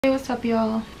Hey, what's up,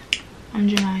 y'all? I'm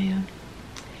Jaynia.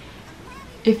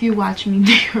 If you watch me,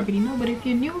 you already know, but if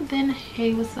you're new, then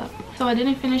hey, what's up? So I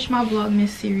didn't finish my Vlogmas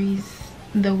series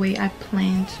the way I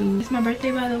planned to. It's my birthday,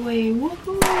 by the way.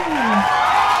 Woohoo!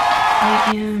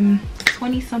 I am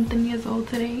 20-something years old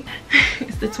today.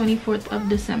 It's the 24th of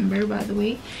December, by the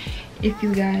way, if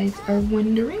you guys are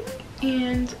wondering.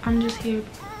 And I'm just here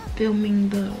filming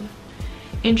the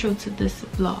intro to this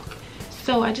vlog.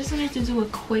 So I just wanted to do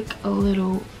a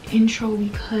little intro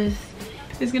because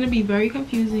it's gonna be very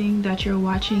confusing that you're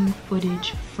watching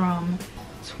footage from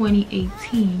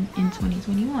 2018 in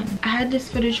 2021. I had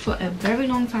this footage for a very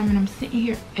long time and I'm sitting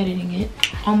here editing it,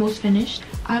 almost finished.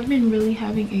 I've been really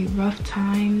having a rough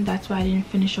time. That's why I didn't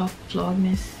finish off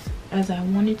Vlogmas as I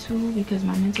wanted to, because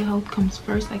my mental health comes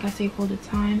first, like I say all the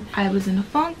time. I was in a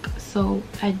funk, so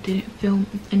I didn't film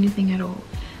anything at all.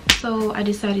 So I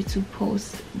decided to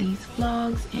post these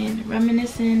vlogs, and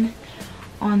reminiscing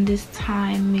on this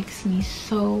time makes me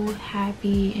so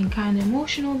happy and kind of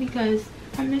emotional because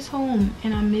I miss home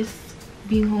and I miss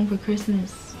being home for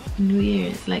Christmas, New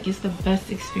Year's. Like, it's the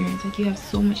best experience. Like, you have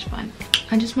so much fun.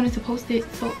 I just wanted to post it,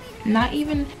 so not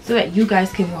even so that you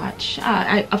guys can watch.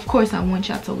 Of course I want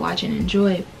y'all to watch and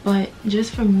enjoy it, but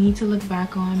just for me to look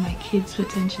back on, my kids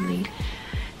potentially,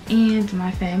 and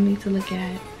my family to look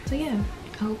at. So yeah,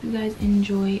 I hope you guys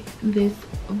enjoy this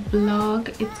vlog.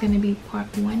 It's gonna be part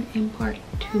 1 and part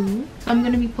 2. So I'm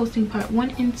gonna be posting part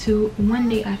 1 and 2 one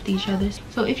day after each other.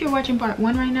 So if you're watching part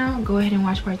 1 right now, go ahead and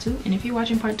watch part 2. And if you're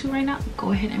watching part 2 right now,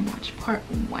 go ahead and watch part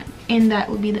 1. And that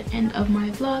will be the end of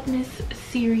my Vlogmas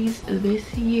series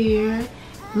this year.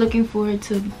 Looking forward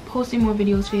to posting more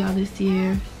videos for y'all this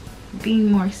year,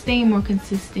 staying more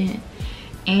consistent,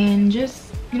 and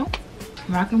just, you know,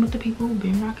 rocking with the people who've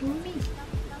been rocking with me.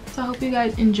 So I hope you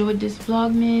guys enjoyed this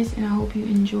Vlogmas, and I hope you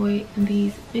enjoy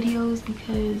these videos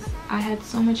because I had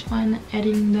so much fun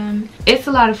editing them. It's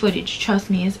a lot of footage, trust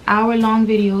me. It's hour-long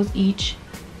videos each,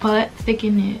 but stick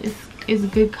in there. It's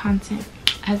good content.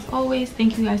 As always,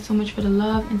 thank you guys so much for the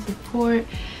love and support,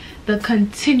 the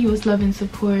continuous love and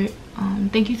support.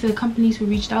 Thank you to the companies who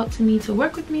reached out to me to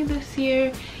work with me this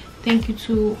year. Thank you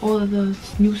to all of the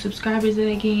new subscribers that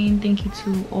I gained. Thank you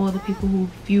to all the people who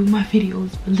view my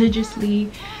videos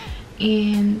religiously.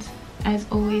 And as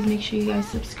always, make sure you guys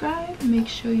subscribe, make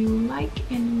sure you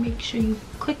like, and make sure you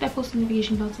click that post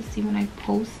notification bell to see when I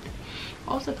post.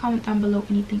 Also comment down below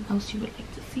anything else you would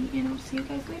like to see, and I'll see you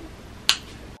guys later.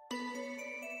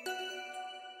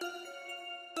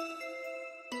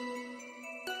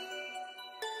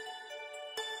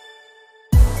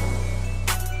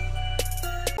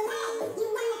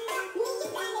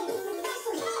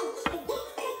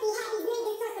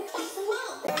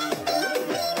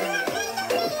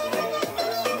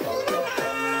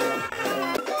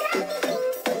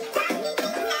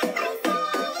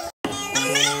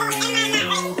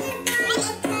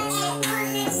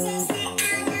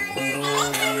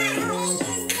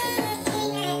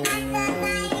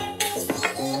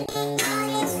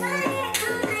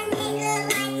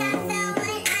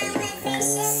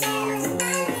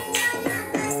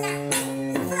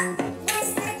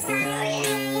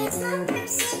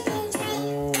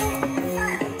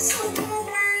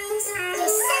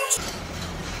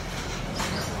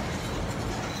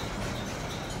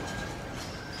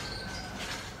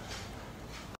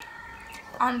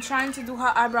 I'm trying to do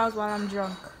her eyebrows while I'm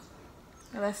drunk.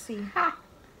 Let's see. Ha.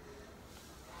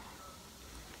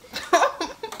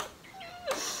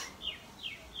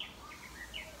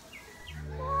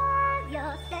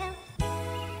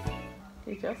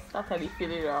 You just totally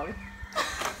feel it wrong.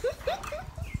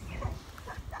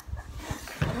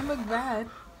 You look bad.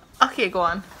 Okay, go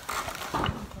on.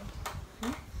 Okay.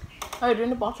 Oh, you're doing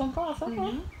the bottom first, okay.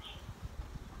 Mm-hmm.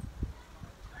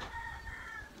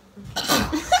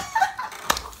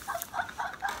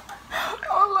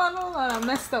 Hold on, I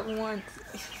messed up once.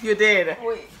 You did?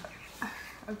 Wait.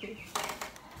 Okay.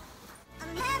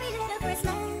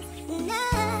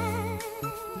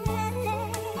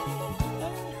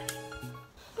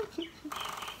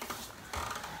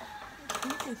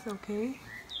 It's okay.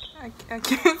 I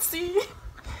can't see.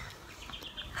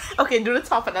 Okay, do the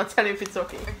top and I'll tell you if it's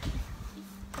okay.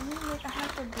 I mean, like, I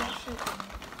have to brush it.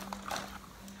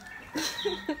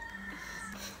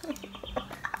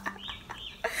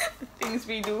 The things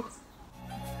we do.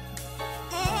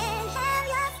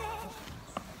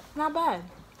 Not bad.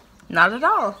 Not at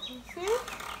all. See?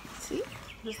 See?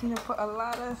 Just need to put a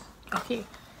lot of... Okay.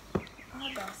 All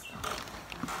that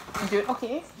stuff. Do it.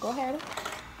 Okay, go ahead.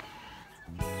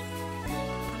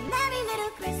 Merry little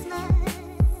Christmas.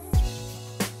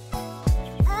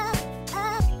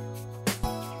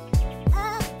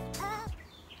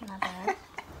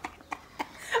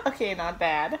 Okay, not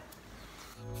bad.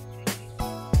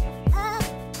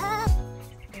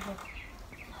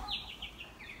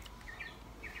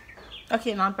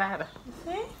 Okay, not bad.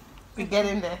 See? We get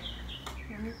in there.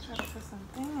 Let me try to put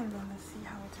something and then let's see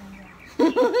how it turns out.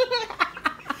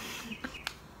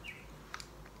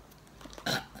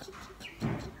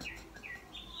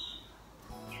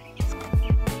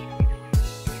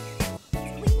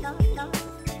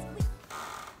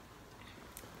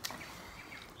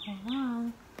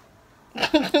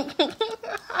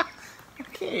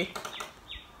 Okay.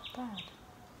 Bad.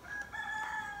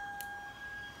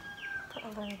 Put a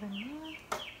little bit more.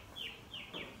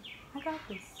 I got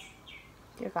this.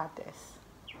 You got this.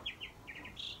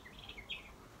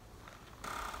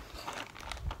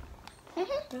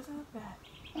 Doesn't look bad.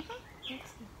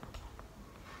 Looks good.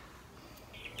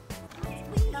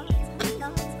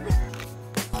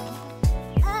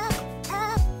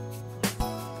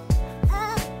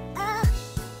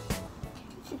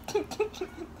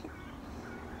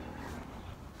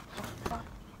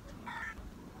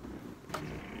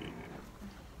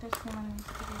 This one needs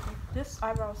to be big. This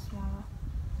eyebrow is smaller.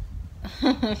 It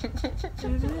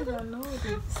is, I know it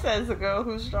is. Says the girl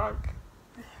who's drunk.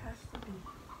 It has to be.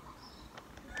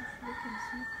 It's looking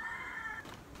sweet.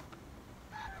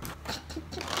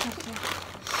 Okay.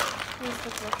 Here's the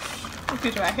brush. Look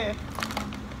at right here.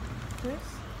 This?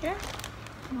 Yeah.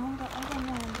 No, the other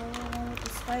one. The one with the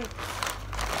spikes.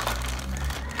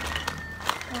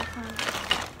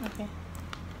 Okay.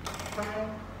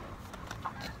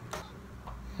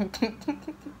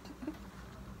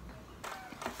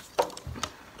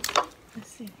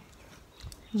 Let's see.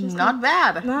 Not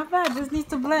bad. Not bad. Just need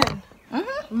to blend.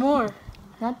 More.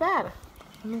 Not bad.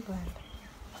 Let me blend.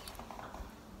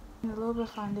 And a little bit of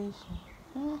foundation.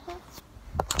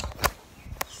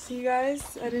 See,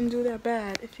 guys? I didn't do that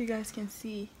bad. If you guys can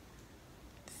see.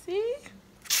 See?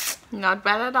 Not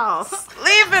bad at all.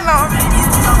 Leave it on.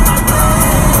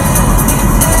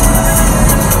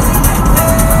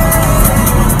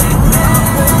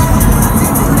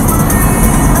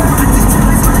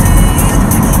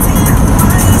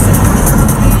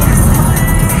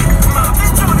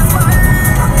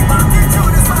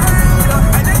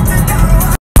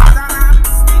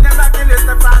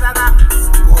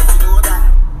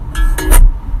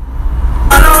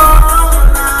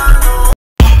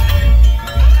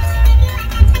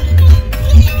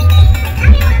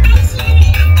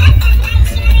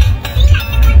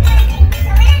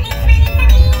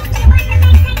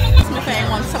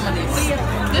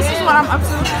 I'm up to.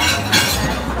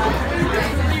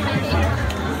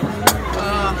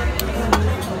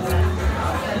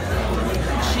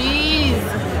 Jeez.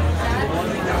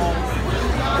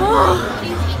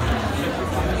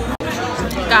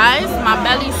 Guys, my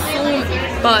belly soon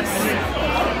bust.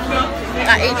 I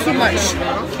ate too much.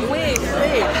 Wait.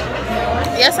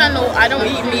 Yes, I know I don't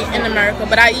eat meat in America,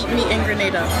 but I eat meat in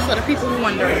Grenada. So the people who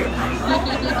wonder.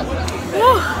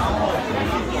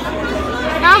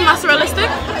 Now I'm not realistic.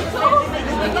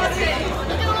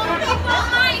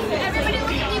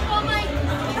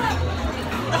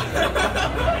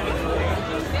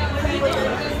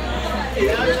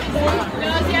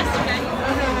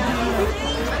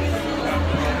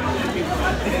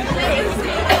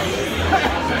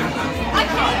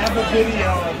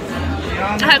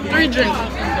 I had 3 drinks.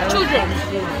 2 drinks.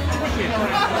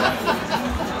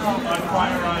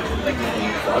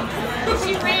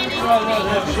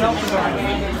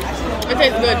 It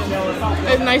tastes good.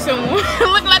 It's nice and warm.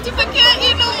 Look, Latifah can't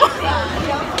eat no more.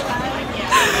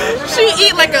 She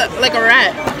eat like a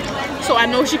rat, so I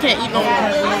know she can't eat no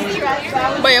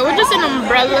more. But yeah, we're just in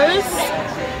Umbrellas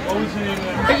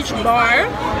Beach Bar.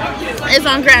 It's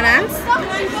on Grenada,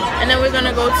 and then we're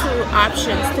gonna go to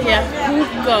Options to get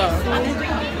hookah.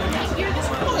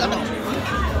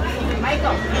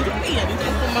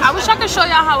 I wish I could show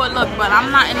y'all how it looked, but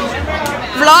I'm not in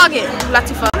vlog it,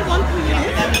 Latifah.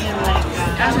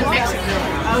 That's in Mexico.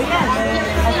 Oh yeah.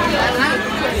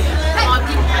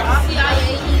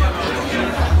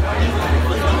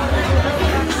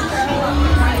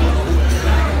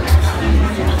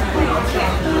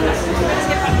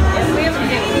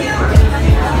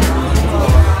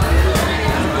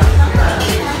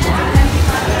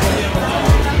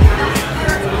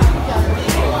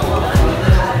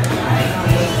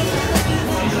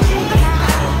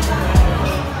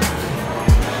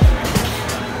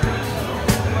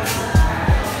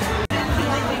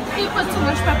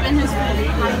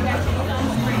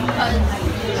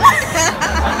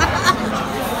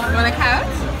 Want a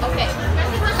couch? Okay.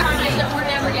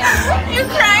 You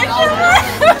crying, Shimmer?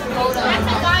 Oh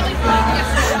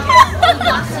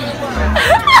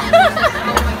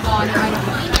my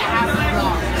god.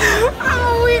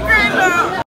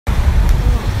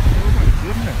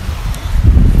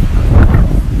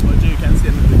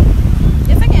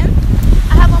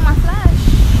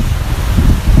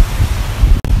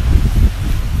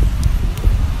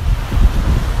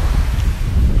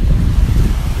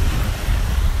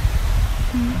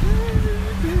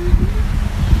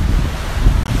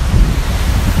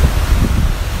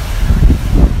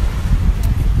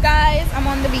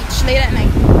 beach late at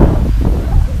night.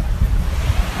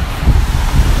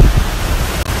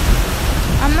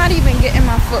 I'm not even getting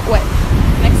my foot wet.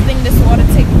 Next thing, this water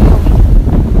take me away.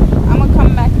 I'm gonna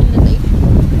come back in the lake.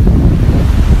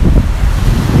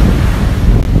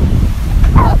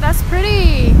 Oh, that's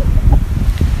pretty.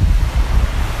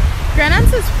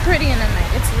 Grenada is pretty in the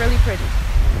night. It's really pretty.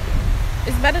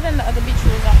 It's better than the other beach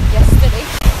we was at yesterday.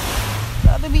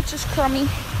 The other beach is crummy.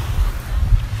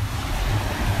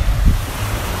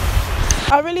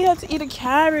 I really had to eat a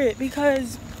carrot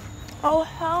because, oh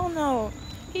hell no.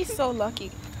 He's so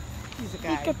lucky. He's a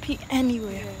guy. He could pee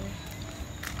anywhere. Yeah.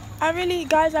 I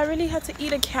really had to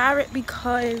eat a carrot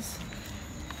because,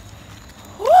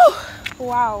 whew,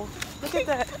 wow, look at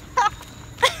that.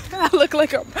 I look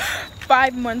like I'm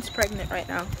 5 months pregnant right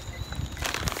now.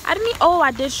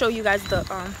 I did show you guys the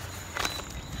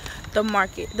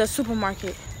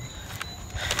supermarket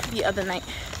the other night.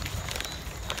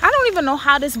 I don't even know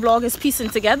how this vlog is piecing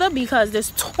together because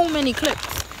there's too many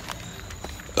clips.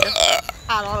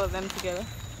 Add all of them together.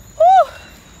 Woo.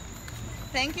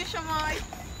 Thank you, Shamoy.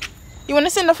 You want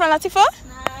to sit in the front, Latifa?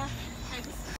 Nah.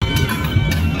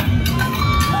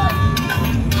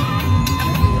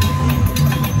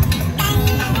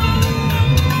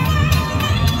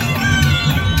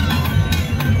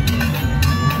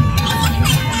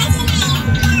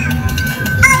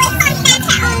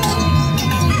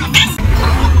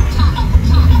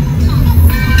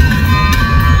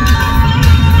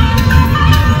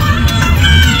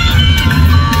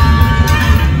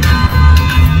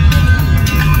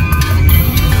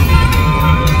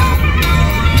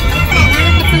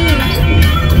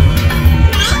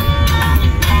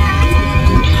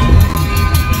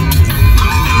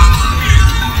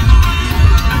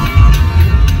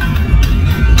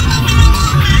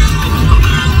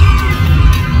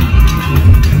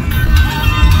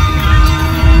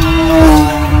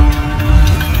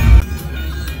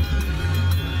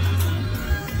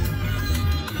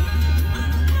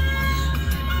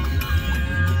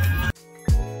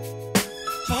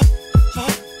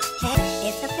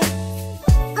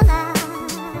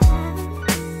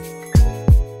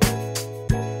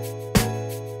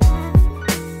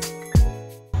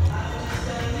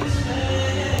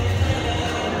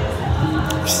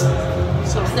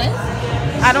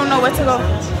 I don't know where to go.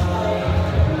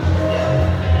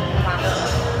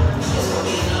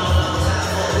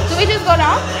 Do we just go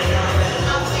down?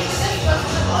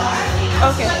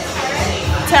 Okay.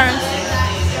 Terrence.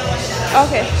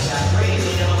 Okay.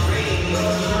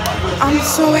 I'm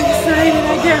so excited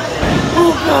again.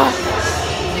 Oh god.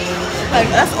 Like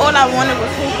that's all I wanted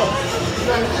was hookah.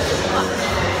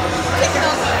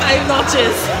 5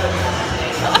 notches.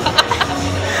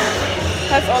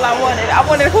 That's all I wanted. I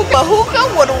wanted hookah.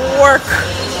 Hookah would work.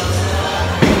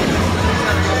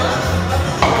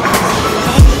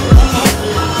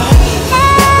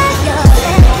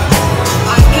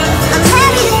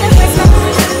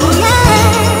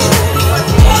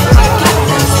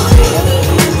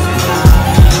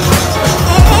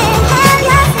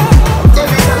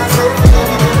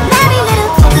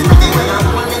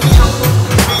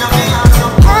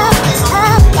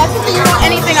 Do you want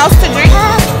anything else to drink?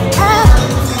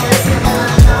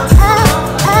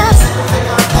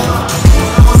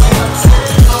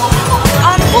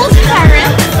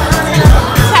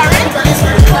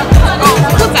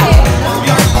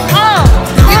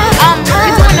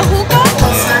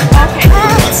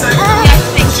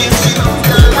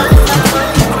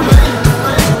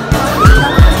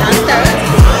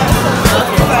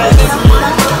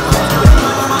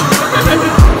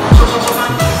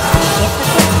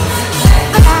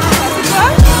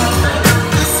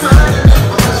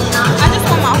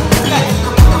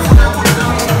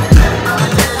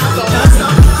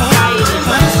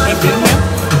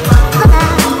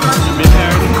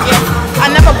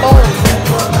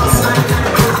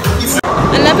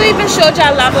 Showed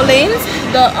y'all lava lanes,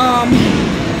 the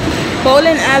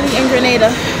bowling alley in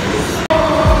Grenada.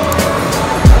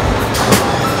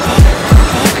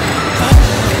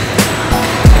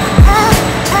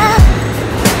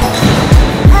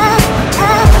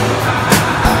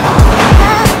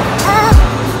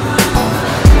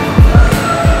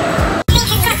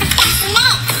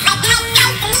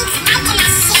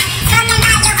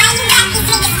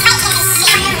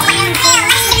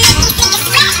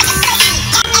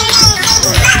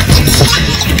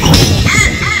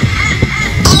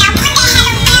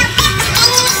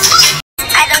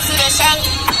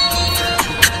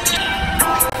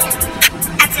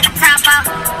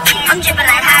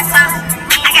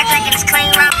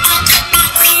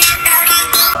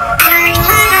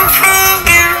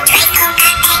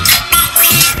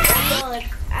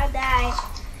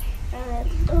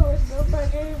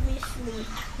 miss me.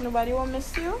 Nobody will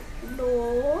miss you?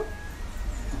 No.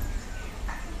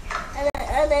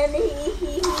 And then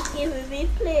he giving me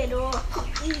Play-Doh to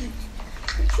eat.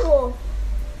 So,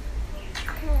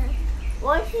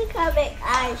 once he can make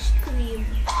ice cream,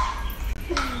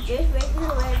 he just make the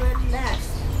lemon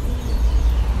nasty.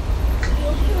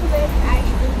 You can make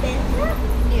ice cream better?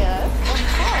 Yes, of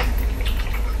course.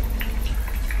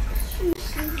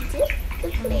 She dip the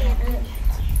Play-Doh.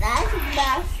 That's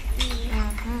nasty.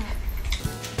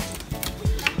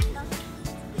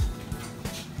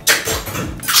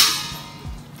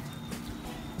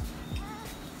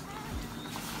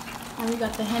 And we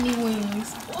got the henny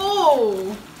wings.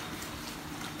 Oh!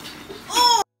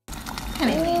 Oh!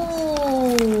 Henny wings.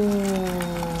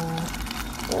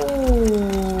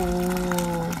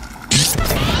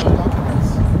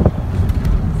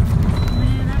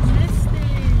 Man, I missed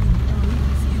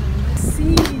it.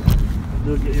 See?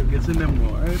 You're getting them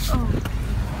more, right? Oh.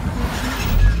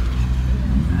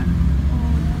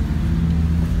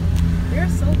 They're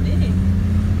so big.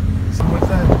 So what's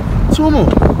that? Two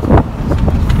more.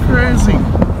 Crazy.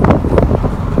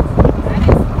 That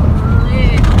is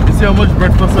lit. You see how much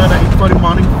breakfast I eat for the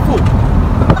morning food?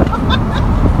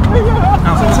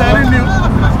 I'm telling you,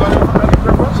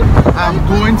 I'm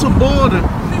going to board.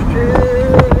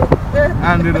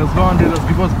 And they just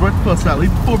give us breakfast. I'll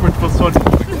eat full breakfast for the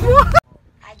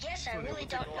I guess I really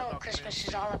don't know what Christmas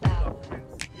is all about.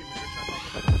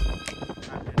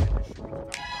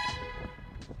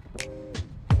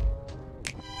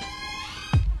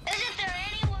 Isn't there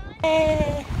anyone?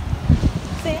 Hey.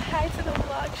 Say hi to the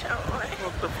vlog, Shawn.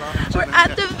 We're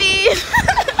at the beach.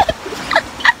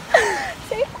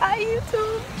 Say hi,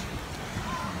 YouTube.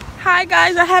 Hi,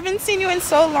 guys. I haven't seen you in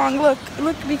so long. Look,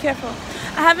 be careful.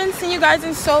 I haven't seen you guys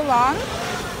in so long.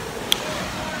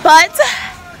 But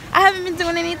I haven't been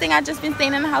doing anything. I've just been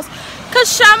staying in the house. Because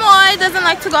Shamoy doesn't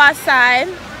like to go outside.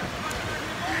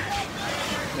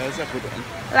 That's a good one.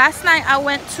 Last night I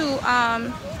went to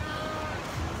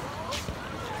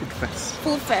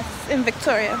Food Fest in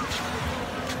Victoria.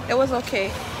 It was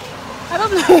okay. I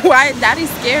don't know why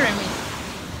Daddy's scaring me.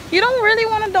 You don't really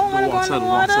want to go in the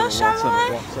water,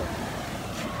 Shamoy?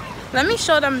 Let me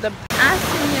show them the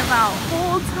asking me about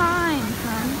whole time,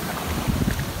 son.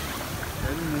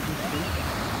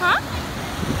 Huh?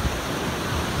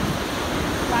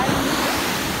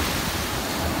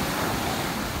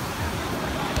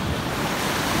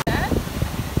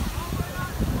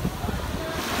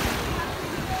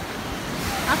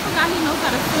 I forgot he knows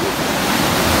how to swim.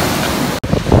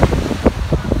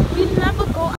 We never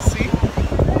go. See?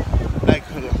 Like,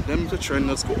 them to train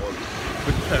us go on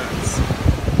with parents.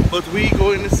 But we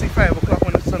go in to see 5 o'clock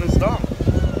when the sun is down.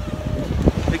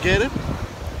 You get it?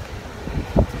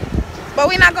 But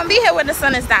we're not going to be here when the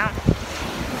sun is down.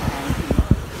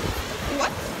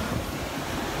 What?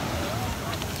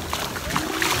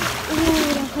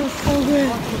 Ooh, that feels so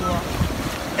good.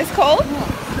 It's cold?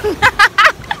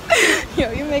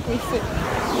 Yo, you make me sick.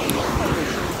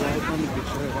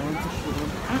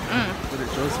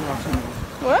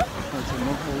 What?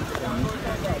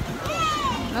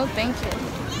 No, thank you.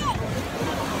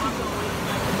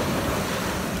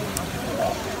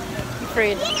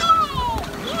 Afraid.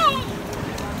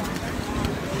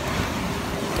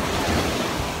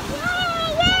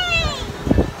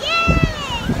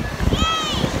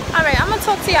 Alright, I'm gonna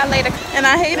talk to y'all later. And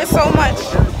I hate it so much.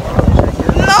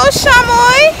 No,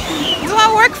 Shamoy! Do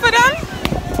I work for them?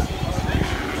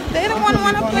 They don't want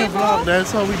to play ball.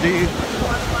 That's how we did.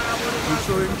 I'm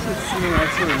so interesting.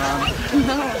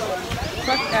 No.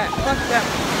 Fuck that. Fuck that.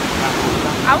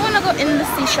 I want to go in the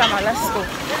sea, Shama. Let's go.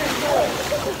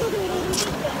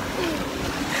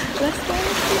 Let's go in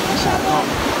the sea, Shama.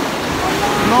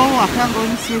 No, I can't go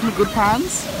in the sea with my good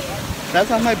pants. That's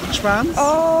not my beach pants.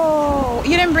 Oh,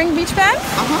 you didn't bring beach pants?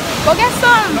 Uh-huh. Go get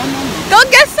some. No. Go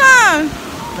get some.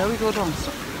 There we go down.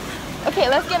 Okay,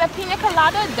 let's get a pina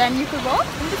colada, then you could go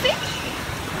in the sea.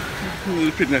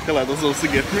 The pina colada is also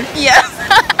get me. Yes.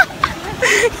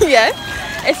 Yes.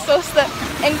 It's supposed to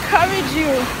encourage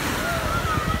you.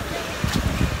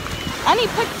 I need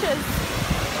pictures.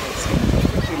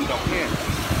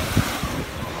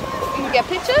 You can get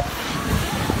pictures?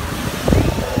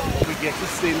 We get the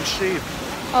same shape.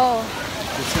 Oh.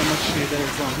 The same shade that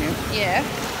is on here. Yeah.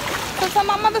 So tell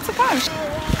my mother to come.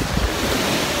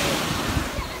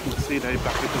 You see that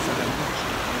back with the same.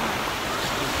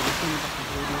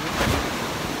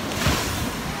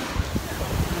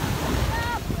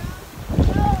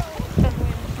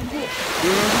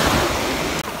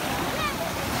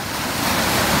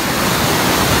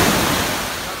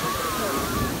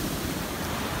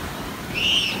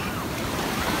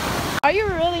 Are you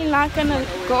really not gonna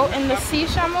go in the sea,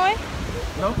 Shamoy?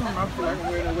 No, I'm not feel like I'm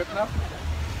wearing a whip now.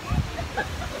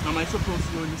 Am I supposed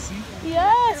to go in the sea?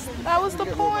 Yes, that was the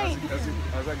point.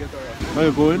 As I get around. Are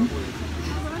you going?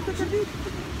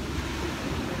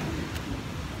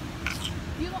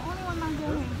 You're the only one not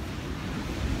going.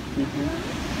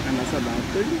 And that's a bad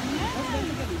thing?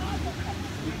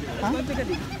 Huh?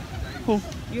 Who?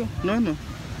 You. No, no.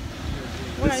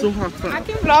 It's so hot. I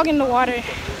can vlog in the water.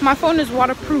 My phone is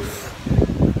waterproof.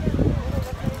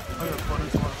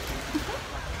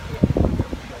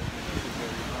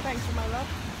 Thanks for my love.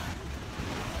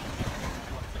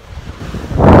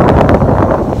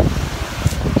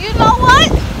 You know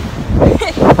what?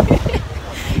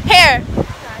 Here.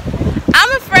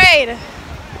 I'm afraid.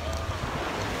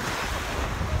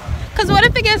 Cause what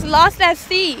if it gets lost at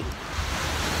sea?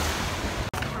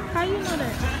 How you know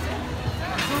that?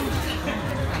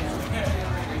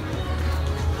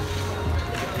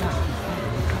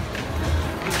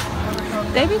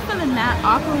 They be feeling that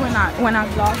awkward when I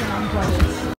vlog and I'm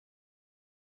vlogging.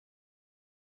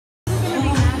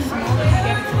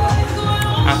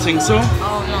 I think so.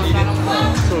 Oh no, I don't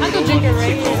know. So I could drink it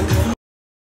right here.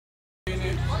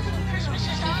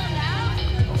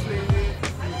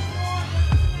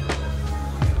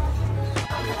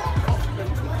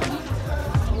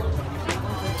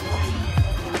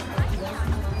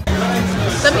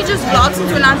 Let me just vlog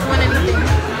since we're not doing anything.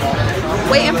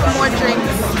 Waiting for more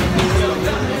drinks.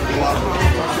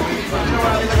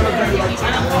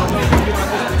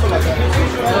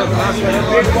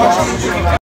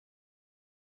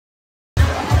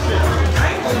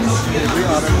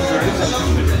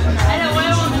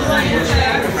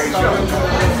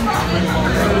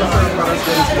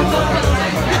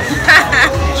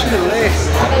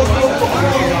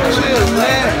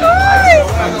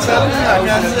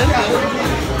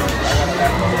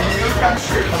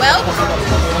 Well,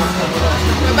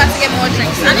 we're about to get more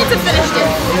drinks. I need to finish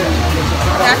this.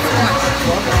 That's one.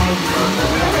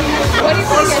 What do you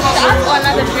think? A shot or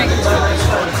another drink?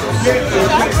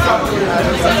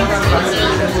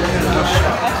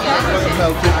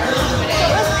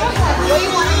 What do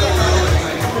you want to get?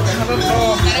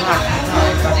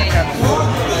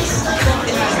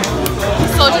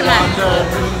 Soldier Man.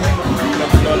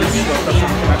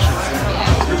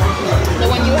 The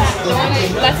one you have, the one you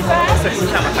left side?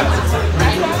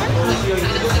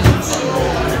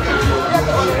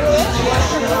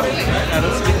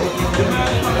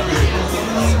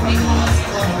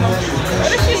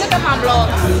 What if she look at my vlog?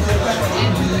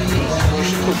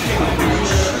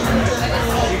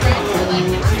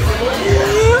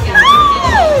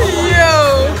 Yo!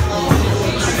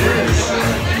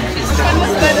 Which one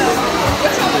was better?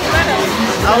 Which one was better?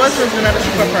 I was just looking at the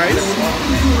cheaper price.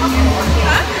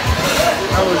 Huh?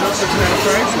 I was just looking at the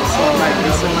prices. So like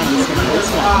this one and this one and this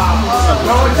one.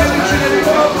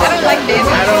 I don't like baby.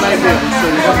 I don't like them. So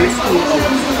it's a big school out.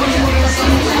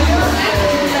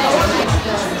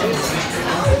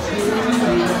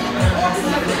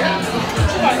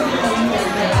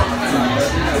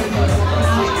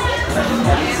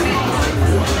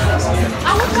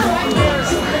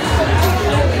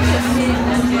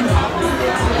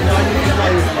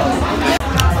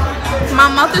 My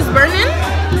mouth is burning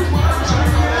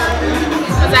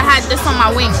because I had this on my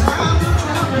wing.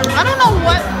 I don't know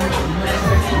what.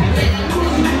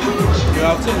 You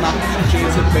have to knock the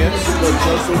jeans a bit, but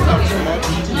just don't have too much.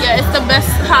 Yeah, it's the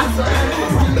best hustle.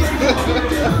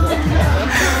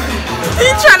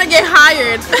 He's trying to get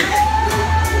hired.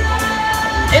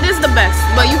 It is the best,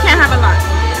 but you can't have a lot.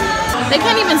 They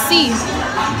can't even see.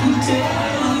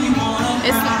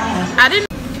 I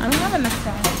don't have enough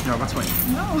time. No, that's fine.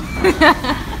 No.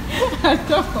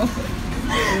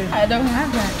 I don't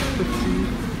have that.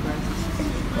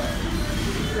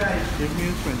 Give me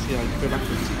a 20, I'll give you back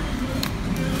 50.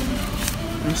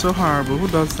 I'm so horrible. Who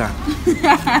does that?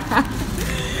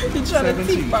 You're trying to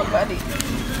teach my buddy.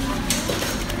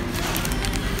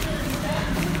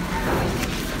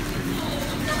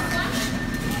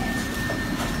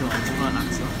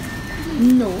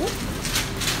 No.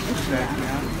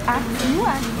 Ask you.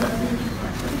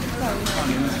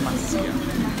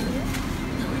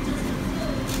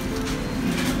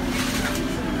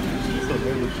 So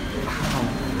they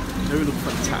look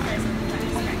fantastic.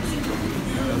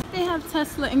 They have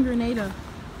Tesla in Grenada.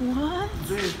 What?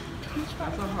 That's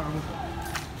horrible.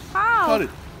 How? Cut it.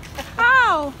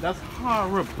 How? That's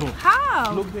horrible.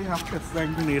 How? Look, they have Tesla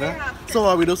in Grenada. So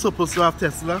are we not supposed to have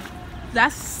Tesla?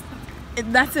 That's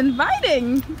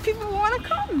inviting. People want to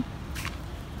come.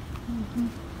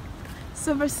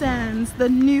 Silver Sands, the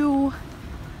new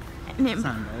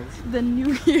Sandals. The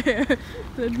new year.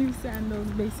 The new sandals,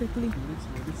 basically.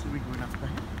 What is we going after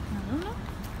here? I don't know.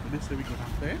 What is we going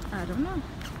after here? I don't know.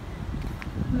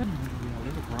 A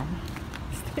little brown.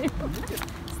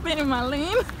 Stay in my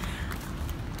lane.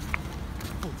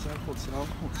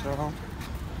 Hotel.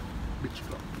 Beach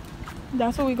club.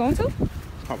 That's what we're going to?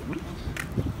 Probably.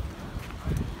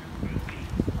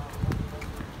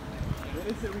 What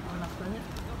is it we going after here?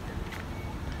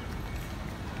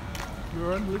 We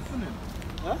weren't listening.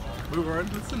 Huh? We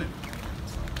weren't listening.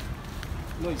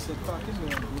 No, you said parking.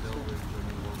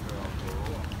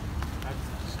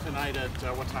 Tonight at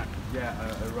what time? Yeah,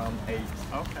 around 8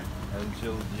 Okay.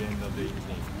 until the end of the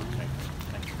evening. Okay.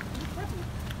 Thank you.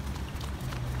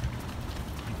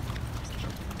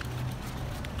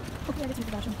 Okay, let's use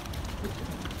the bathroom.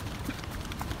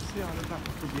 See, all of that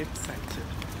to be excited.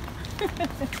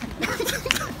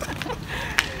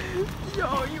 Yo,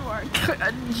 you are a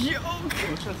joke.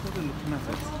 What's just looking at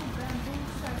us?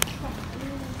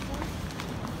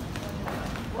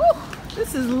 Woo,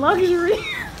 this is luxury.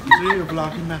 You're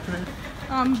vlogging that, right?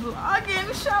 I'm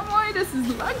vlogging, Shamoy. This is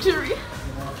luxury.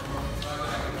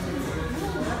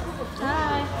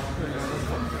 Hi.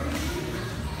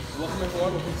 Welcome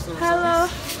everyone. Hello.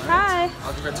 Hi.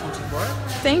 I'll give it 2 to 4.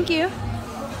 Thank you.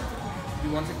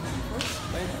 You want to take the first?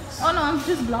 Thanks. Oh no, I'm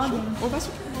just vlogging. Oh, that's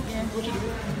okay. Yeah. What you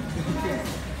doing?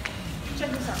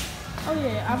 Check this out. Oh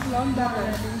yeah, I've vlogged that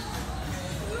already.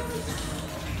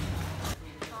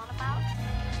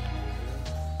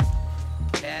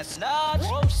 Chestnut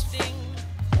roasting.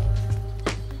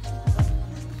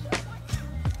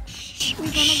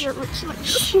 We're gonna get rich like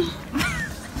this.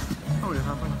 Oh, you're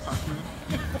having a party.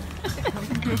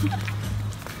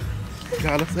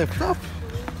 Gotta step up.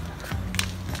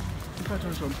 If I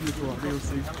turn some people up, they'll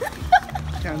see.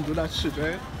 Can't do that shit,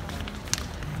 right?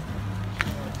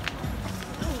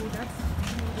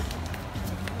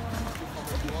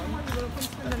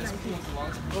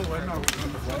 Oh, why not?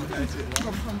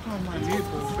 Come, I need to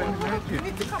spend the night here.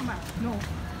 need to come back. No.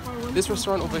 This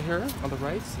restaurant over here on the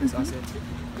right is Asiatic.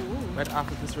 Right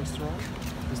after this restaurant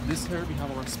is this here. We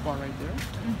have our spa right there.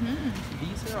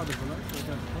 These here are the villas right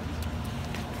there at the front.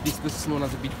 This is known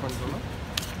as the beachfront villa.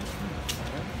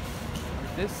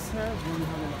 This here we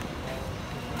have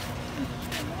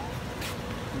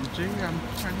Jaynia, I'm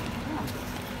trying to talk.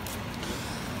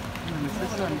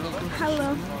 Hello.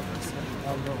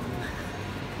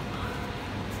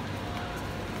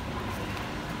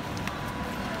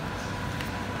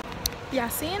 Y'all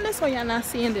seeing this or y'all not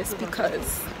seeing this?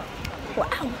 Because,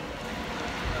 wow.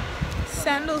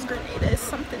 Sandals Grenada is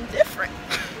something different.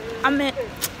 I meant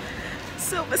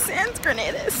Silver Sands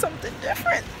Grenada is something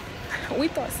different. We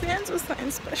thought Sands was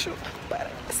something special, but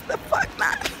it's the fuck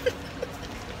not.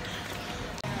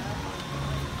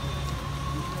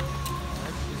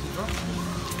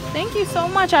 Thank you so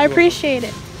much. I appreciate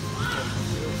it.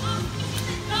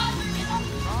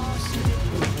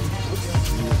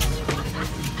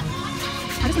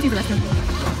 I just want to use the restroom.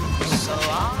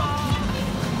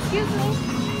 Excuse me.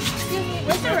 Excuse me.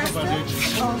 Where's the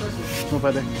restroom?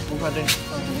 Over there. Over there.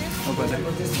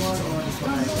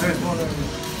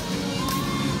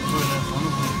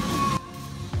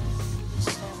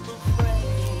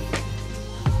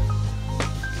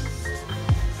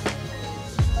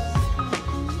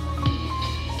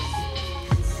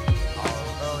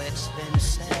 Although it's been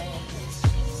said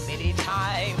many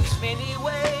times, many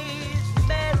ways,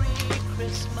 Merry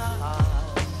Christmas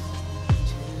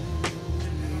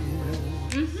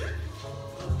to you.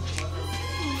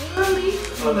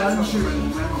 Oh, that's true.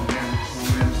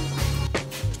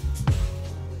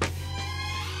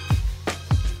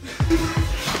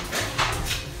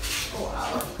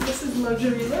 Wow, this is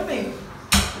luxury living.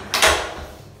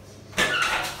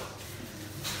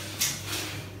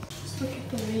 Just look at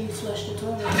the way you flush the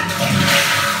toilet.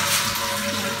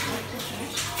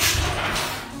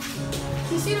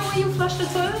 You see the way you flush the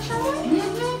toilet, Charlotte? We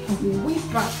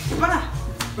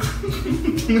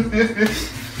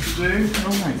Jay,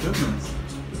 oh my goodness.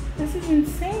 This is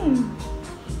insane.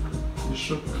 You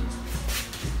shook.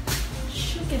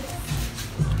 Shook it.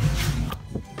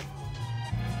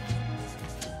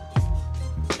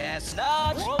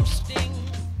 Chestnut roasting,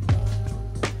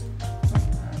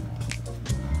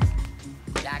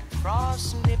 Jack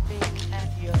Frost nipping at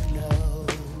your nose.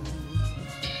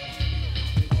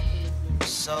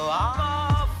 So I'm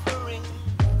offering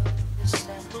this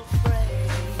sample phrase.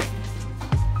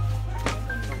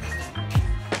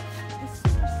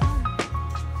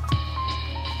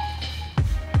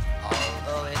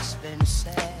 Although it's been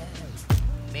said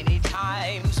many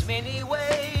times, many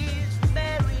ways,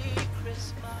 Merry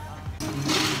Christmas.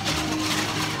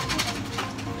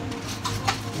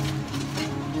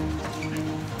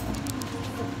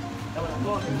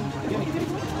 Hey,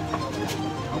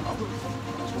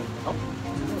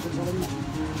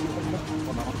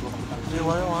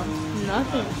 what do you want?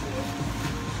 Nothing.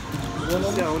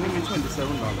 Yeah, only me $27,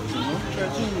 you know? Try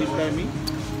to reply me.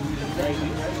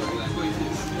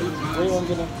 What do you want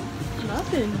to know?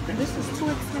 Nothing. This is too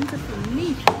expensive for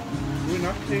me. We're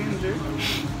not paying, Jay.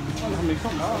 I mean,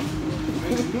 come on.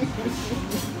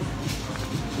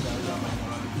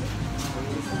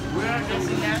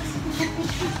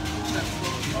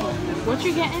 What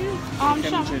you getting?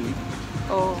 Shop?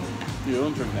 Oh. You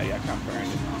don't drink that, I can't burn it.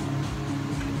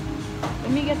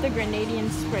 Let me get the Grenadian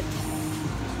spritz.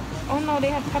 Oh no, they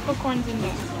have peppercorns in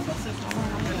there.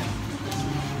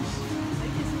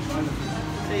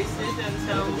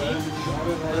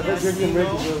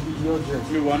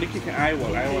 We want the chicken. I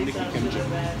want the chicken drink.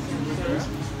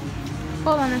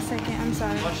 Hold on a second, I'm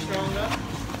sorry. Much stronger?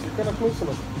 You're kind of close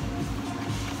enough.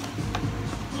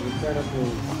 You're kind of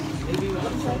close. Maybe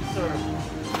one some syrup.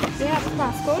 They have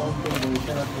passcode?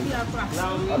 Yeah,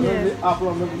 the apple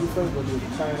I'm not different, but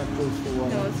it's kind of close to one.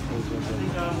 No, it's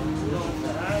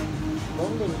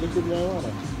Liquid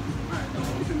marijuana.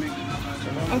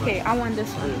 okay, I want this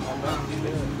one.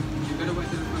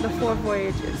 The 4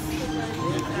 voyages.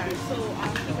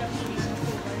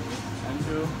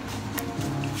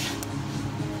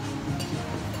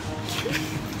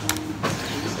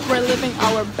 We're living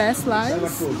our best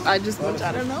lives. I just want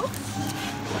y'all to know.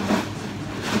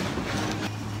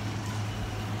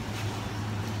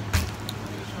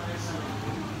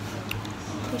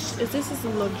 This is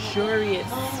luxurious.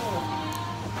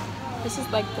 This is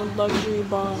like the luxury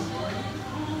bar.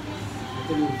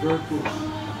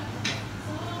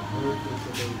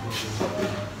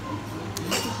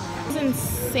 It's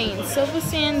insane. Silver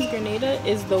Sands, Grenada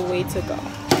is the way to go.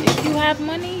 If you have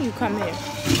money, you come here.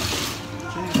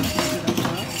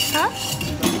 Huh?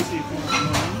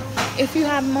 If you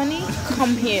have money,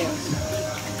 come here.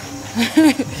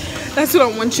 That's what I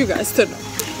want you guys to know.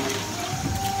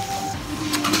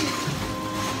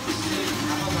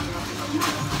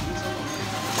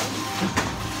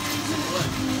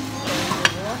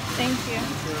 Thank you.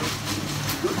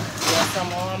 You want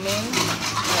some almonds, you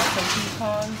want some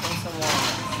pecans, and some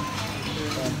walnuts.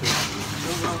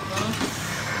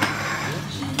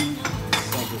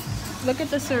 Look at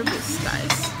the service,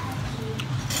 guys.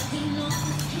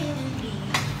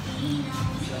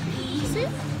 See?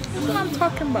 That's what I'm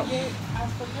talking about.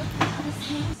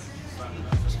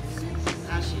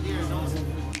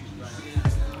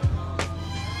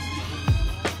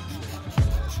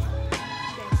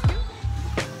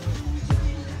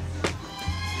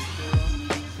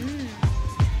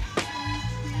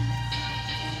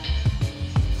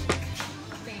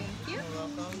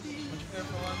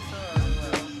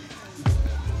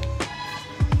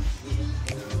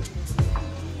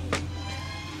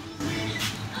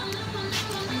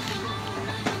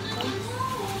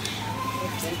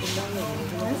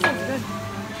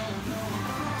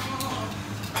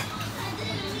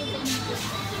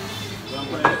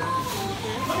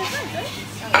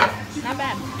 Not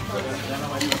bad.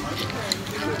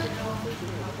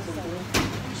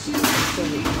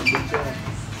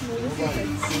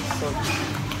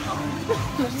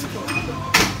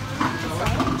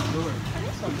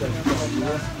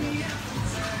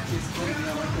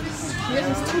 Yours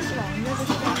is too strong. Yours is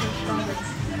stronger.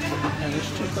 And it's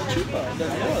cheaper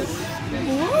than yours.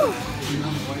 Woo!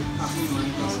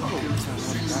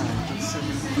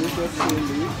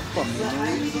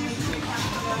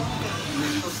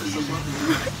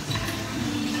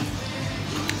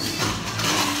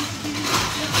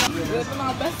 This is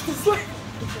my bestest life.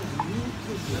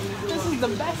 This is the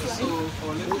best life.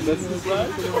 This is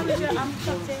life?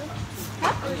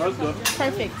 That's good.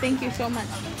 Perfect. Thank you so much.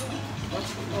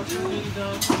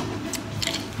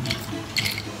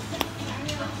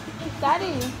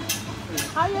 Daddy,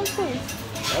 how yours taste?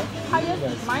 How yours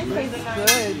taste? Mine tastes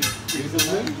good. This is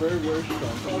very, very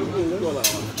strong.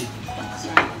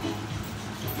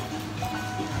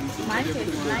 Mine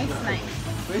tastes nice.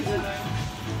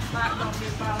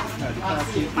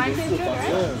 Mine tastes good,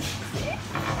 right?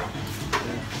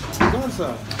 Don't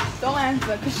answer. Don't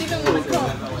answer, because she don't want to come.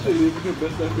 She leaving the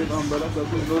best I've been on, but that's no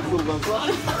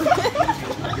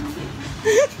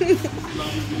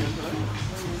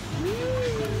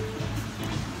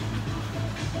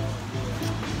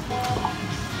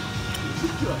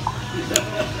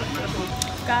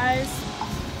Guys,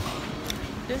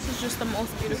 this is just the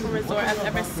most beautiful resort I've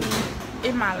ever seen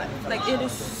in my life. Like, it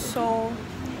is so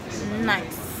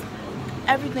nice.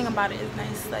 Everything about it is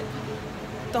nice. Like,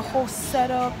 the whole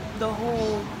setup, the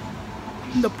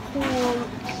pool,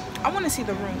 I want to see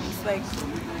the rooms. Like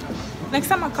next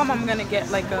time I come, I'm gonna get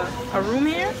like a room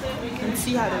here and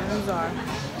see how the rooms are,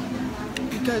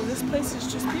 because this place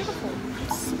is just beautiful.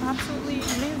 It's absolutely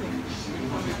amazing.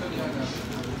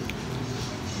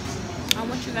 I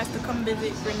want you guys to come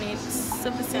visit Grenada,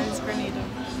 Silver Sands, Grenada.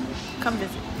 Come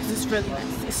visit, because it's really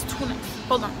nice. It's too nice.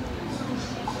 Hold on.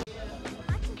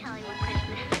 I can tell you what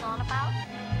Christmas is all about.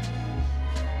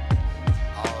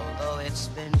 Although it's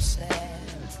been said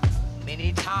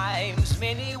many times,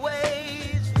 many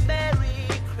ways, Merry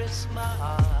Christmas.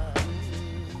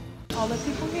 All the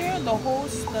people here, the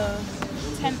hosts, the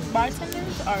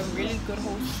bartenders are really good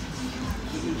hosts,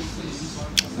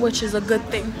 which is a good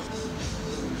thing.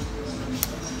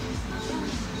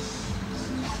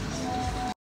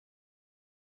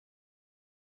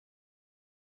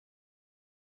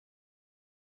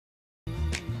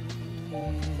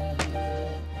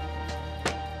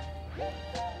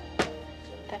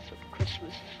 That's what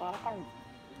Christmas is all about.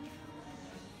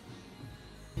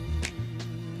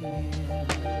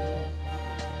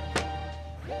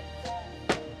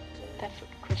 That's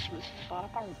what Christmas is all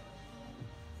about.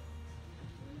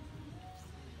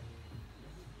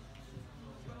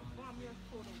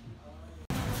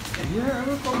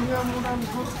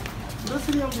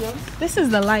 This is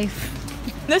the life.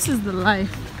 This is the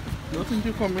life. I don't think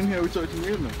you come in here without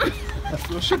email now. That's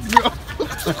what shut me up.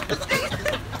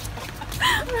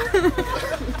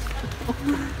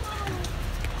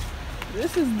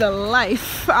 This is the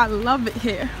life. I love it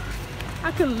here.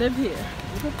 I could live here.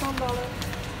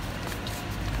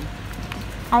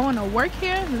 I want to work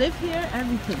here, live here,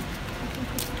 everything.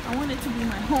 I want it to be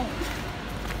my home.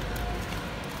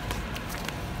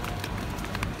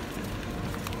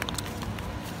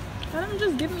 Let them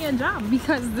just give me a job,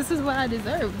 because this is what I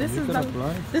deserve. This is the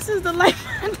life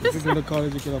I deserve. If you go to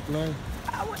college, you can apply.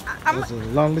 I'm There's a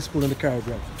longest school in the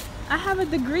Caribbean. I have a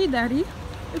degree, Daddy.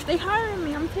 If they hire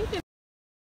me, I'm taking it.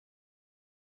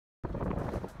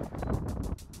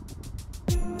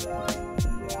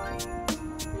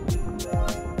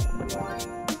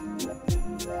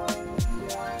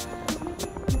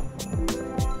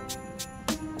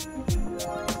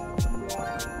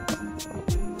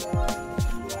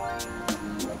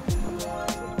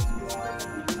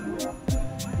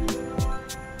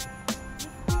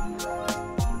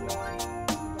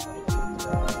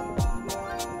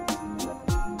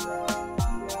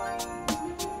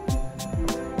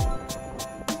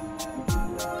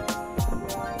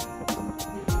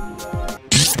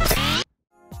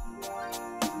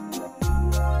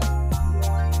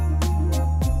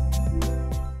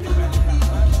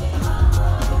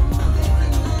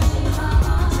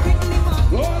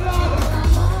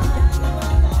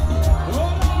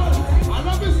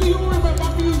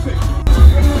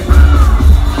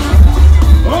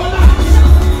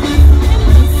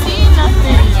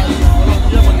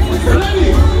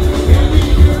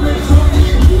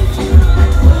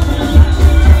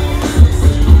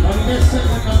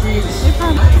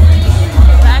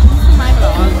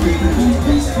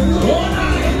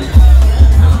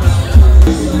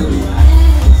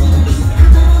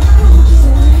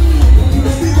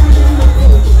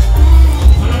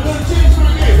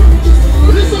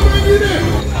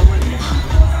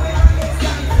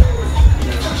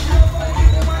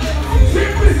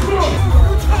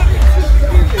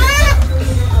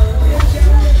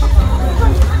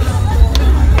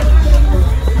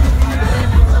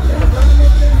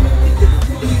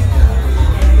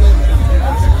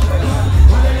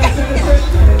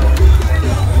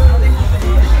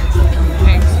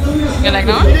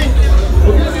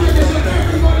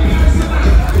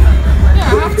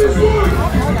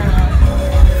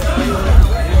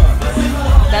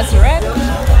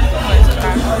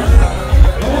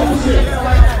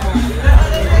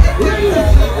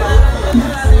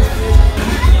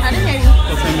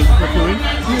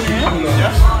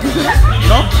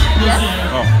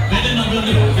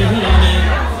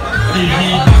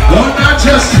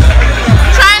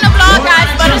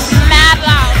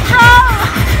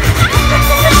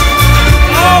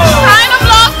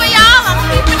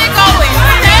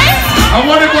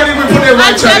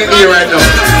 Right now.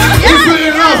 If you're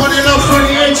in love and you love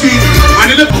 2018 and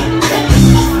you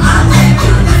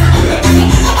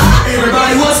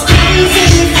everybody was crazy.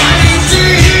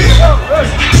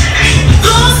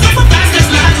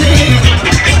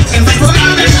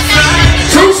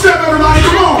 Two step, everybody,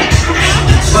 come on.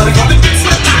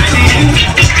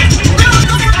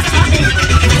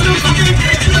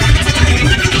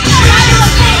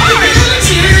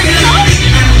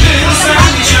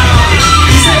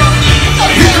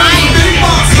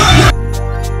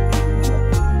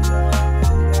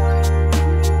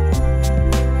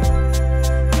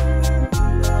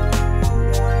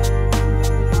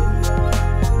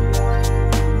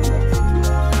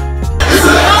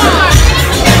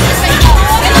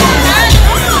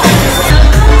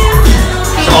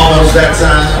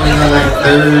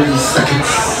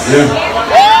 Yeah.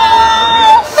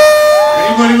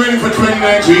 Anybody ready for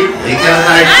 2019? They got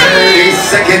like 30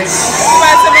 seconds.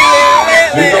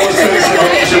 We go 30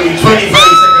 seconds. It should be 25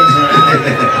 seconds, right?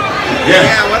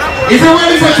 Yeah. If you're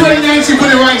ready for 2019,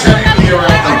 put it right hand in here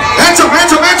right now. Hands up,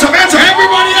 hands up, hands up, hands up.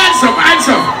 Everybody hands up,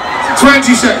 hands up. 20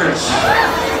 seconds.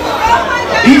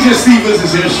 DJ Stevens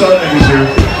is here, Sean is here.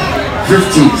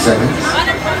 15 seconds.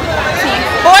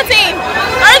 14.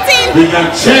 13. We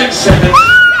got 10 seconds.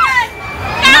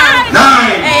 9,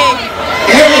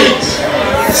 8,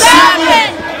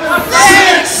 7,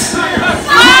 6,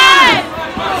 5,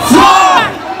 4,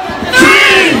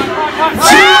 3,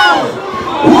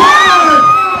 2,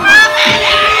 1.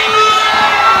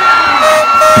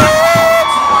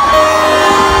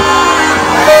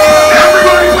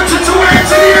 Everybody put your 2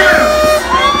 hands in the air.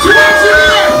 2 hands in the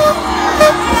air.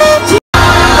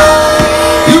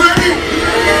 You ready?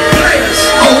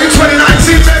 Oh, we're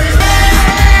 2019, baby.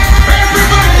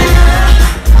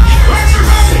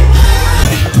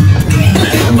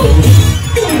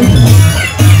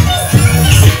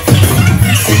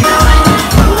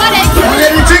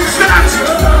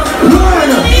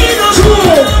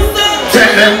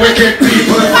 Wicked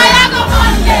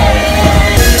people.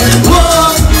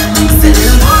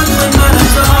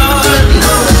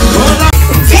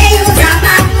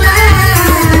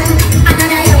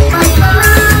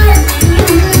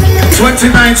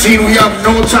 $2019, we have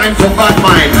no time for bad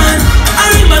mind.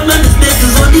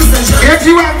 If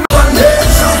you have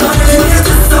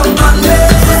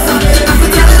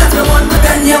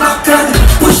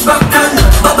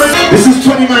this is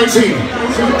 2019.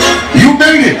 You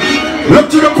made it. Look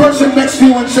to the person next to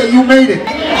you and say you made it.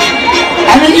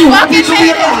 And then you happy to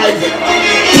be alive.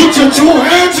 Put your 2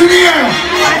 hands in the air.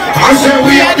 I said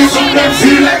we had this on them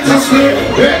select us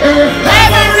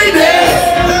every day.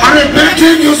 And I'm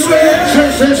making you swear.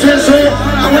 Say.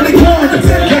 I'm on the corner.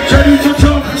 Get ready to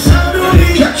jump.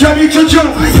 Get ready to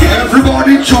jump.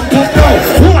 Everybody jump up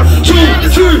now. 1, 2,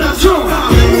 3,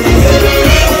 jump.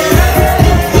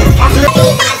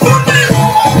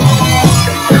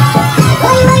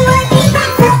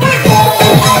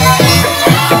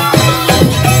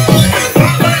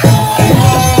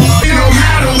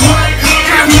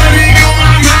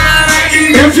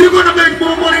 If you're gonna make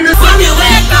more money than When you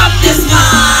wake up this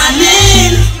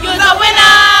morning, You're the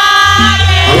winner.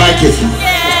 I like it.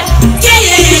 yeah.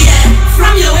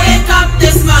 From you wake up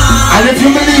this morning, And if you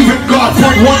believe in God,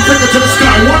 point 1 finger to the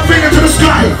sky, 1 finger to the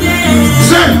sky.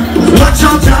 Say, watch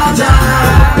out, Jaja.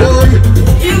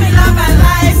 you will love and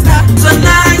lifestyle. So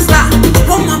nice,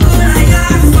 oh my God, I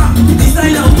ask. These are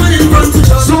the one in front to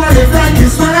just. So I live like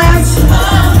it's my dance.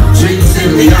 Drinks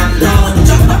in the unknown.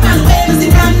 Jump up and wave as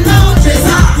if I'm no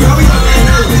chaser.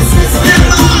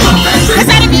 Is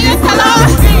that a music?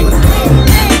 Hello?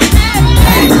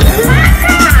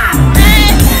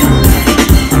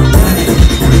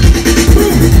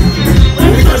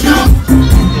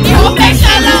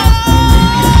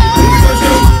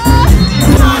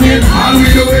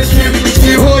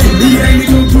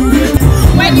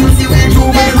 When you see when you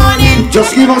make money,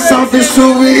 Just give us something to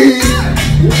eat.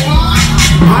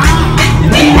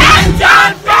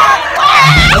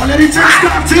 Don't let it just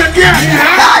stop till again.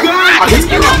 I just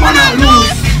give up when I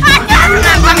lose. I can't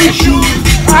remember me shoes.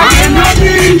 I cannot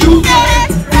need you.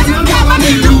 I don't never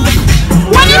me lose.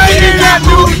 When you see me that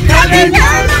move, that means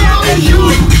I'm not with you.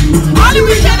 All the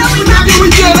weekend I will not be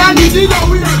with you. And you see that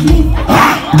we don't move.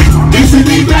 This is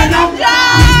the venom.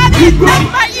 Keep going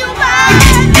for you, man.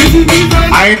 This is the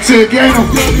venom. I ain't again.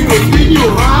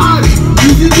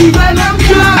 This is the venom.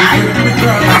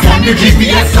 I come to give me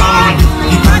a song.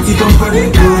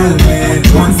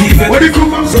 What do you come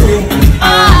from?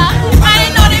 I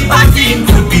know the party.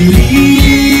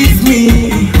 Believe me,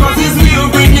 cause it's real,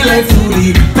 bring your life to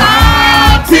the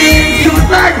party. You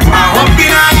like Up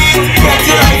in a hit, get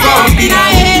your life up in a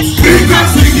hit. big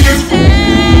ass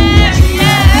singing.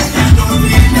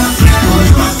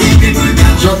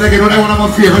 Just like it when I want my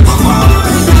favorite.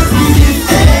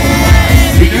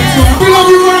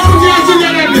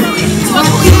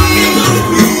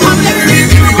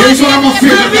 Here's one of my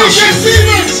favorite.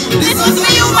 This was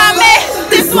for you, mommy.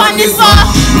 This one is for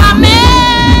mommy.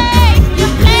 You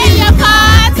play your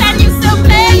part and you still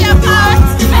play your part.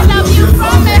 I love you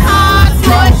from my heart,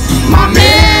 but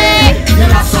mommy, You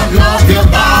got some love, you're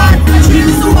bad. you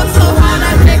used to work so hard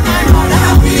and make my mother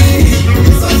happy.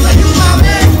 So for you,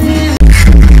 mommy.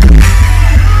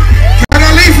 And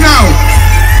I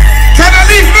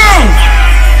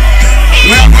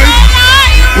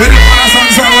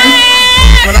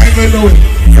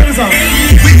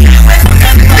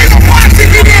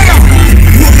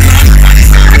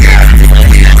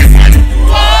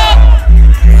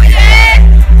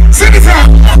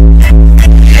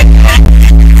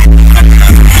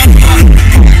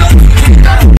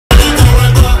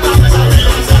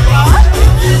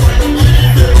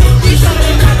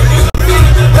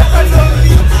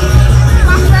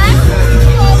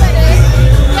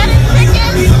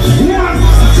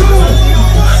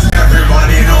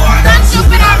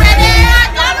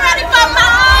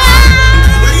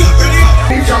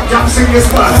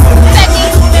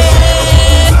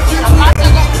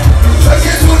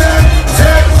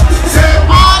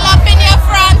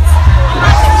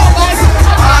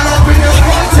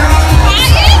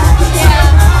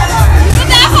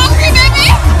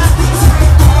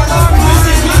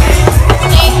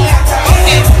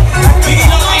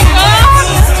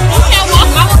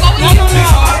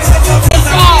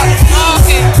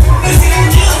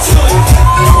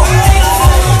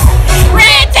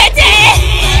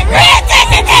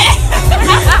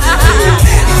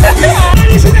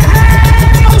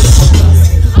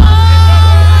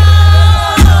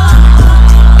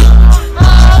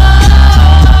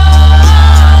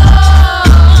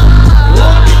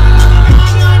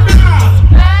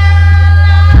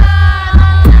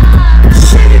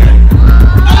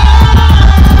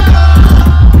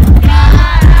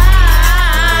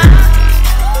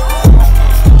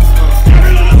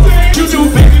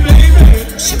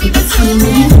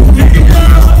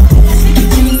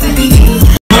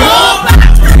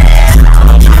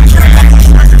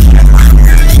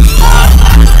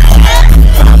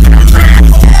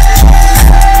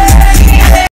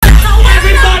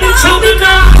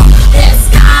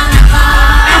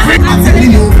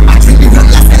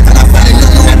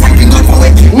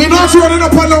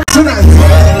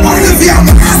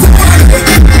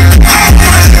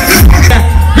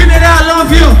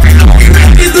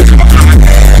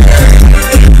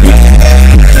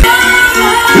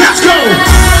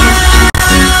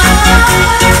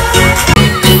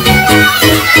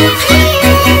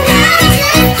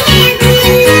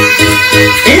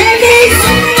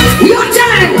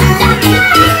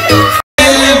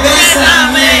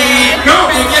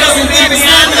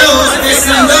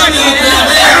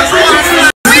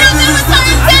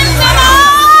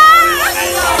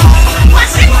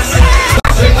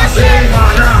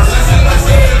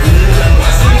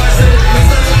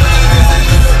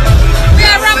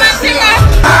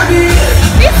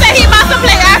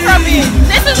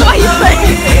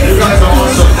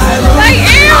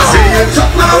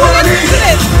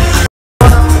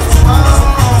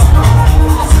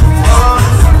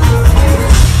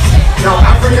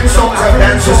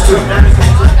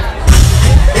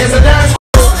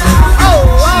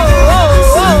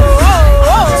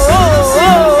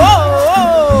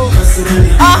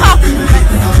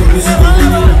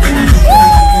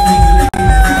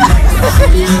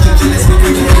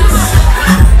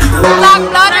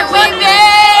Black-blooded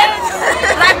women.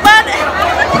 Black-blooded.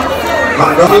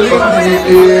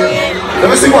 Let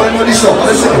me see what I know this song.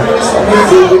 Let's see.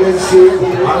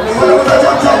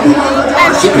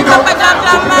 And she picked up a jam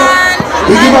man.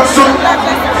 9 months later,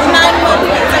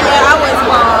 I was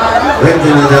born.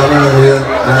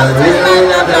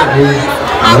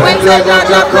 I went to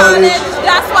Georgia College.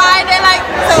 That's why they like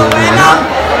to win up.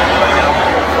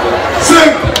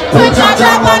 Put your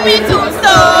job on me tombstone.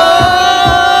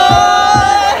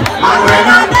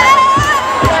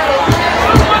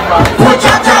 Put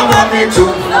your job on me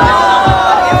tombstone.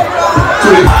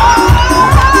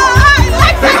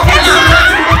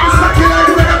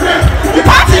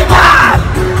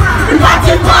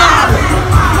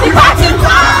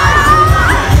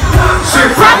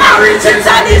 Regions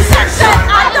and this section,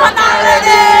 I done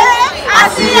already. I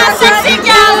see a sexy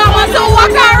girl, I want to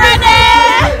walk already.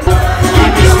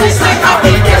 Keep this place like a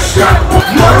pedestrian.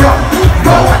 More rum,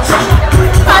 more water.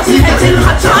 Party getting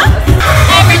hotter.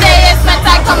 Every day is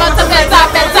better, come out to better,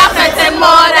 sweating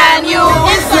more than you.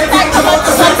 It's better, come out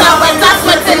to better,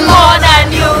 sweating more than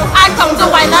you. I come to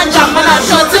wine and jump and I'm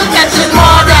sure to catch it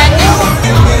more than you.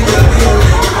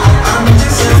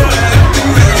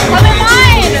 What am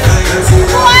I? Who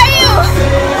are you?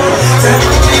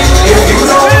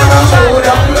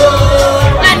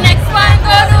 And next one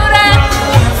go do that.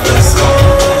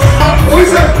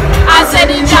 I said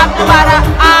in Japara,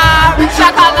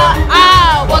 Shakala,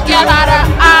 work your harder,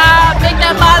 make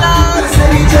them balance.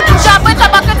 Shop with a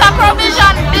bucket of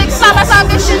provision, big summer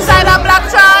ambition inside a black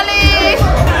trolley.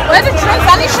 Where's the drinks?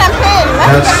 I need champagne. Let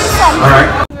me get you some.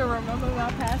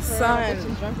 Son,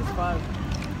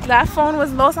 that phone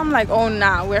was lost. I'm like, oh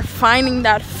nah, we're finding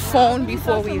that phone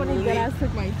before we leave.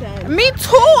 Me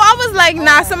too. I was like,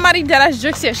 nah, somebody dead ass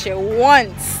jukes your shit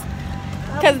once.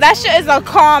 Cause that shit is a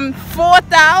calm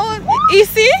 4,000. You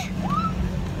see?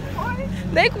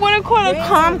 They wanna call a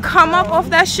calm come up off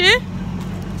that shit.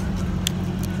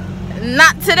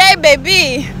 Not today,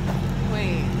 baby.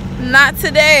 Wait. Not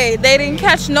today. They didn't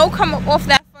catch no come up off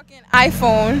that fucking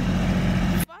iPhone.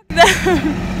 Fuck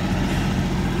them.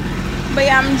 But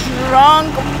yeah, I'm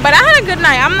drunk. But I had a good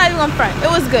night. I'm not even gonna front. It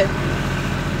was good.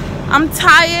 I'm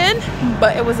tired,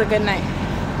 but it was a good night.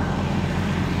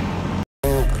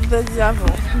 The devil.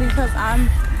 Because I'm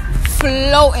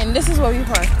floating. This is where we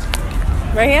parked.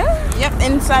 Right here? Yep,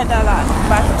 inside that lot.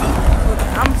 Bathroom.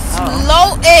 I'm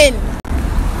floating.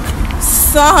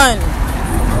 Son.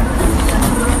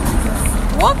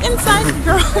 Walk inside,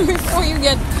 girl, before you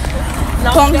get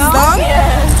tongues down.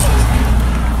 Yeah.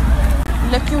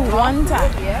 Look you one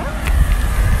time. Yeah.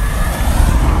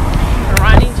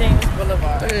 Ronnie James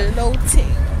Boulevard.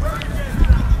 Floating.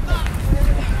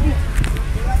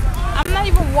 I'm not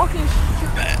even walking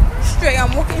straight.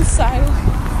 I'm walking sideways.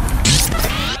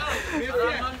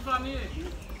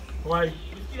 Why?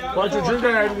 Why you drink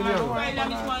that? No,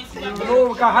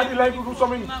 because how do you like to do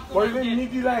something? Why you didn't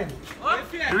need the line?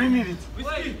 You really need it. We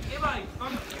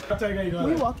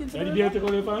walking to the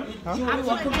river? Huh? We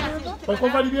walking to the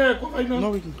river? No,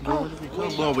 we can go.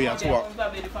 Well, we have to walk.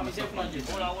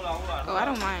 Oh, I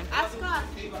don't mind.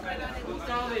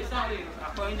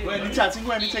 Well, you chatting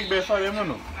when you take back for them, no?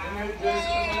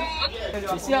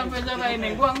 You see how much I'm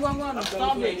in? Go on.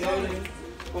 Stop it.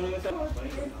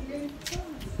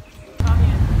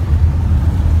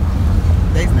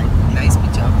 There's nice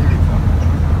picture of the river.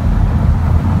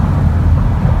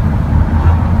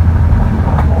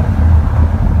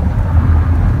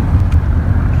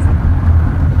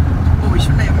 Oh, we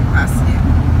should never pass here.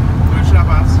 We should have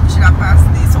passed. We should have passed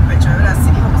this picture of the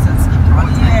city house and skip the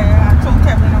road. Yeah, I told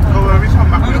Kevin. Oh, when we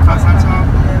come back, we'll pass that time.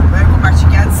 Yeah, when we come back,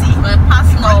 she can see. Well, pass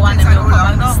now and then we'll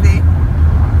come back.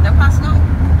 They pass now?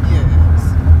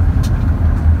 Yes.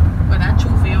 But that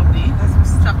true for your day.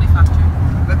 That's chocolate factory.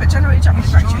 But the chocolate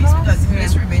factory is because the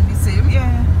place remain the same.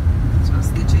 Yeah.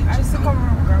 Just the change. I used to come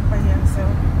around Grandpa here and so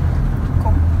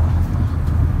come.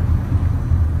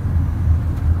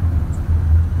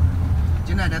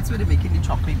 You know, that's where they're making the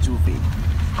chocolate juve.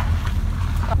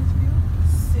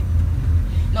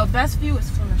 No, best view is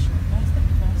full of shit. That's the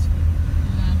best view.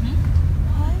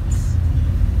 What?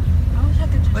 I wish I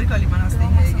could just. What do you call it, man? I'll stay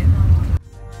here again.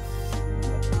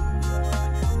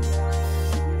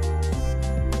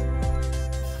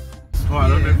 Oh, I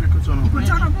don't know if you could turn You could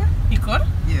turn up there? You could?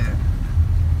 Yeah.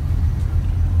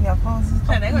 Yeah, houses.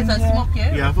 So they go to smoke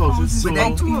here? Yeah, houses. So, But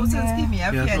then 2 houses give me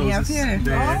up yeah, here and you have houses here.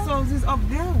 there. Oh, houses up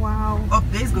there. Wow. Up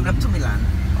there is going up to Milan.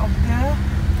 Up there.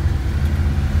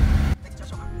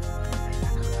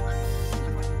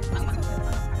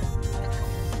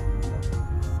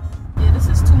 Yeah, this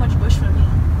is too much bush for me.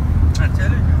 I'm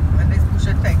telling you, when they push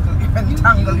a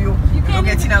tangle you, You can't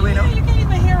get Everything away now. You can't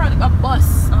even hear a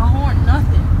bus, a horn,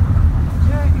 nothing.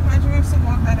 Yeah, imagine if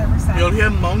someone walked that every side. You'll hear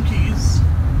monkeys.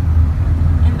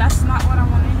 And that's not what I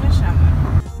want to hear, Shaman.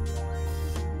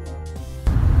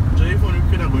 Jay, if only we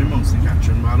could have going monkey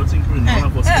catching, but I don't think none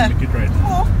of us can make it right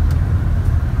now.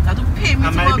 That will pay me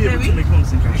I to might work, be able baby. to make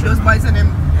monkey catching. Those boys and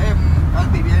them,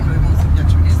 baby, I know monkey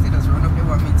catching. They just run up there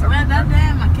 1 meter. Where that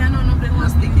them? I can't know they want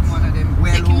Just taking one of them.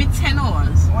 Well, taking me 10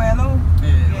 hours. Well,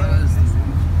 yeah, what else?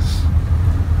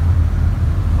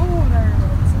 oh, there it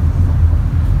goes.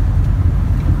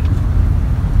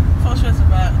 First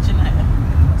reservoir, Jaynia.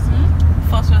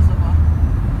 First reservoir.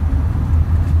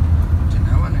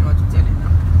 Jaynia, I want to know what to tell you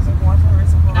now. It's a water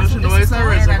reservoir. Don't you know it's a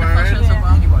reservoir, right?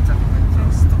 Any water.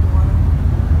 Just the water.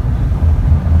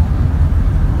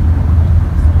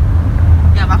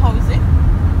 Yeah, but how is it?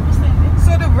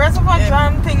 So the reservoir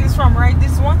jam thing is from right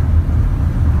this one?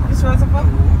 This reservoir?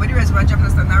 But the reservoir jam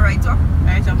is not right up.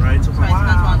 Right up. Right up.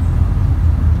 Wow.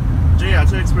 Jay, I had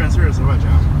to experience the reservoir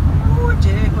jam. Oh,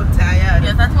 Jay, go tired.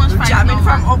 Yeah, that one's jamming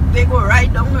from up, they go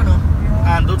right down, you know.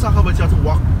 And don't talk about you have to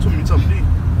walk 2 minutes up there.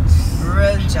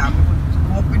 Real jam.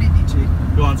 Go up with the DJ.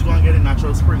 You want to go and get the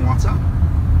natural spring water?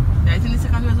 Yeah, it's in the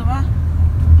second reservoir.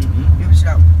 Mm-hmm. You should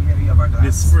have. You have a glass.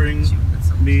 The spring,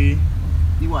 the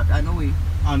what? I know we.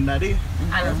 Under there.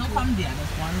 And there's no come there.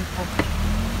 There's one up.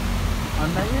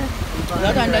 Under here?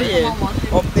 Not under here.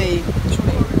 Up there.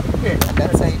 Here, on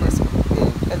that side. That's it.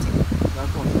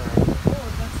 That's one there. Oh,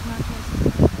 that's not just...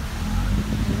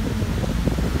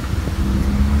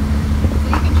 So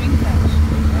you can drink that?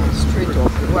 Straight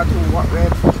up. You want to walk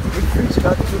right from the fridge.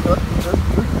 Not to not just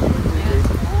drink.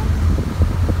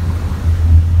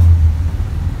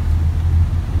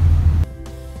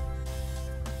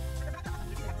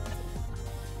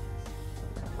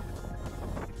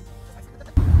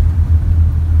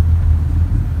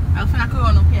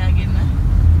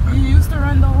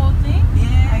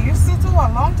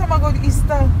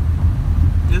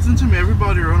 Listen to me,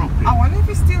 everybody run up here. I wonder if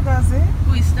he still does it.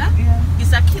 Who is that? Yeah. Is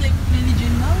that killing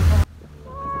religion now?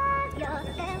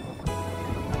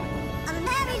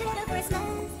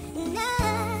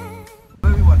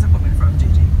 Where we water coming from,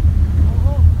 JJ?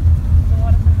 Oh, the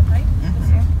water from the pipe?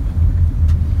 Yeah.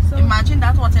 So imagine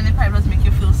that water in the pipe does make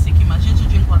you feel sick. Imagine to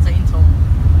drink water in town.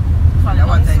 That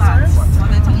water is hot.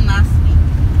 Water in town nasty.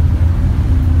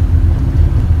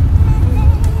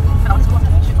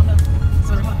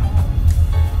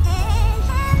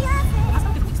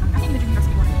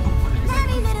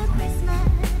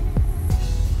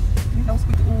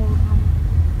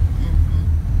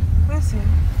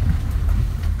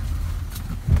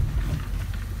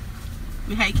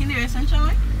 We hiking there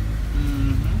essentially?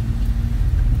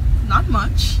 Not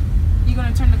much. You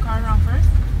gonna turn the car around first?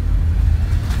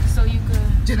 So you could...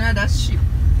 Jaynia, that's sheep.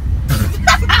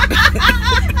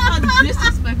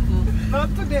 Disrespectful.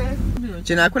 Not today.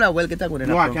 Jaynia, I could have well get a good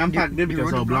No, I can't park there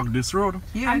because I'll block this road.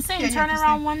 Yeah, I'm saying turn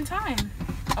around one time.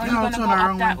 Or you gonna go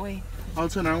up that way? I'll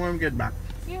turn around when we get back.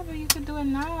 Yeah, but you could do it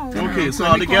now. Okay, so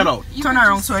I'll get out. Turn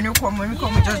around so when we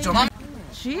come, we just jump.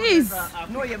 Jeez.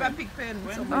 No, you have a big pen.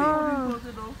 Oh.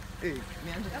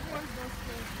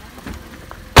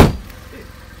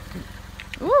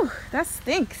 Ooh, that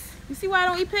stinks. You see why I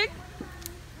don't eat pig?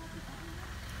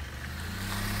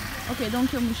 Okay, don't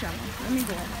kill me, Shama. Let me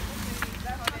go.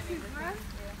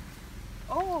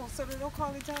 Oh, so they don't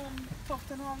call it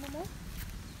Tufton Hall no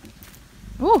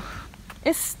more? Ooh,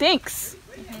 it stinks.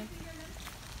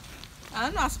 I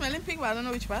don't know, I'm smelling pig, but I don't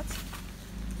know which part.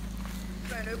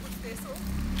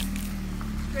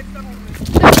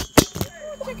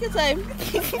 Take your time.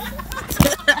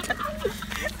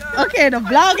 Okay, the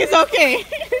vlog is okay.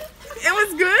 It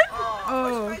was good?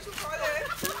 Oh.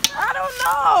 I don't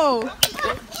know.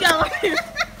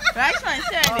 Right, man,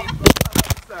 Shirley.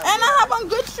 And I have on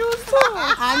good shoes too.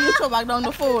 And you throw back down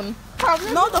the phone.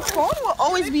 No, the phone will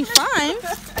always be fine.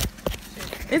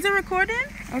 Is it recording?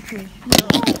 Okay.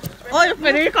 Oh, you're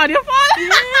going to record your phone?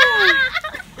 Yeah.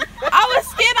 I was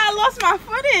scared I lost my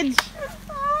footage.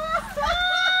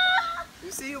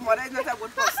 You see, your mother is not a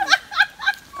good person.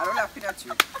 I don't laugh at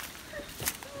you.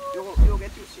 You'll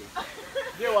get your shit.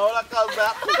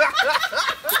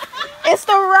 It's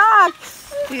the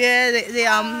rocks. Yeah,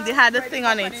 they had a thing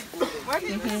on it.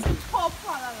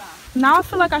 Now I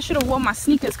feel like I should have worn my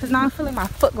sneakers because now I feel like my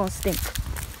foot gonna stink.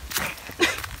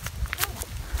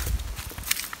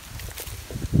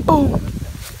 Oh.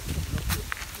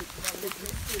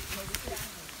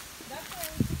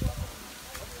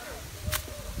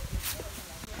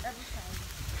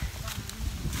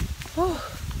 Oh.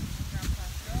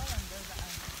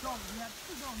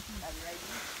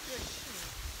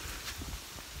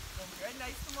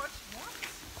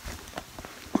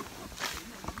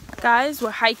 Guys, we're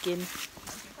hiking.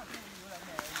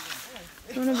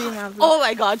 You wanna be in my vlog? Oh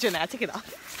my god, Jaynia, take it off.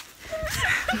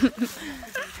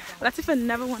 Latifah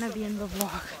never wanna be in the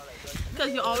vlog.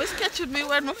 Because you always catch with me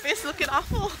when my face looking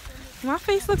awful. My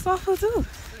face looks awful too.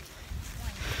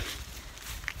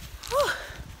 Whew.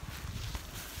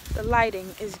 The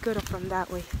lighting is good from that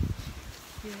way.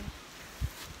 Yeah.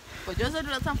 But just do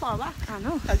that and fall back. I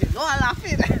know. Because you know I'm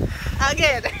laughing.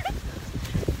 Again.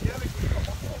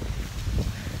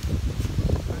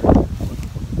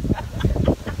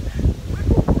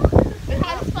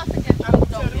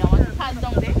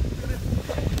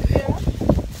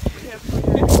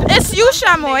 It's you,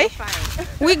 Shamoy.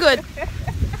 We good.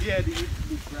 Yeah, the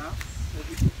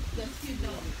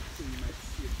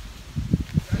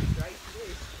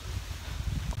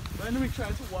when we try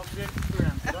to walk the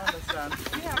experience, you don't understand?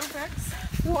 Yeah,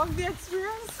 facts. Walk the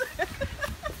experience.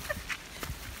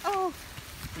 Oh.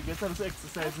 We get us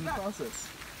exercise in the process.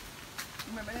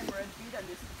 Remember them red feet and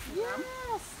this?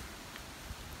 Yes.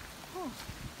 Oh.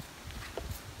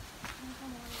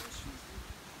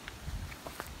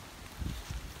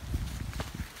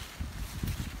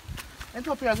 And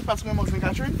top here, you pass me amongst the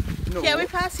Catherine? No. Can we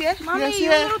pass here? Mommy, Yes,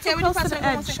 you're yeah. a little too Can we close pass to the it?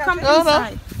 edge. Come No, no.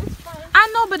 inside. I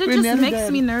know, but it We're just nearly makes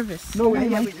there. me nervous. No, we Here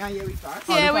might. we pass.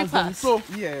 Oh, Here we we pass. pass. So,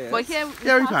 Yeah. here But we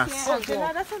pass. Oh,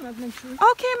 Jaynia, that's another tree.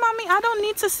 Okay, mommy, I don't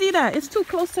need to see that. It's too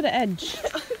close to the edge.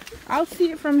 I'll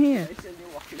see it from here.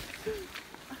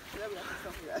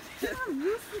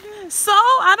 So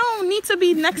I don't need to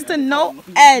be next to no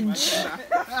edge.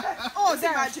 Oh, the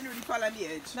imaginary fall on the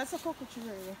edge. That's a cocoa tree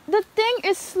right there. The thing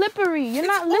is slippery. You're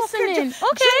not listening.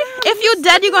 Okay. If you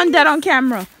dead, you're gonna dead on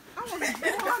camera. I want to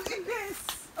go in this.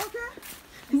 Okay?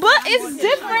 But it's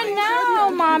different now,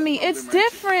 mommy. It's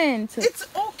different. It's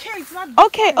okay. It's not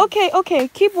Okay.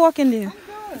 Keep walking there.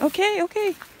 Okay.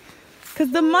 Cause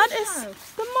the mud is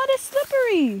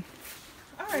slippery.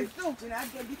 Alright, go. Do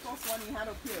not get the first one you had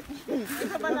up here.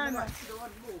 It's a banana.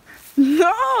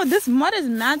 No, this mud is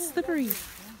mad slippery.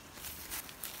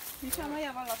 You tell me you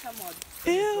have a lot of mud.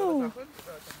 Ew.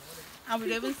 I will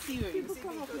never see where you see. Go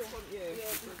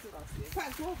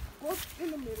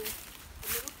in the middle. The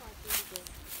middle part is good.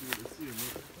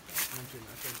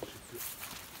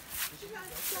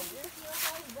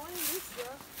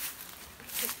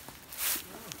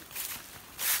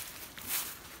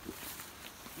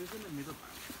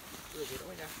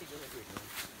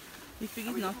 You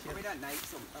figured not to.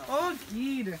 Oh,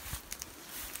 good.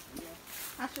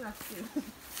 I should have seen.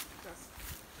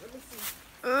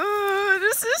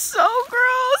 This is so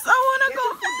gross. I wanna go.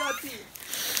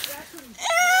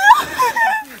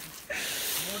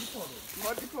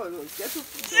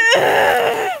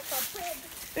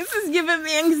 This is giving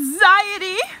me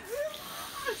anxiety.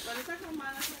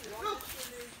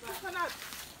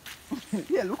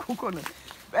 Yeah, look coconut.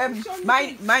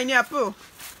 Mine apple.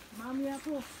 Mommy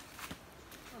apple.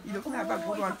 You don't have a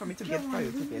good one for me to get for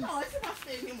you to get. No, it's not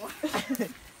staying anymore.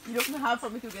 You don't have for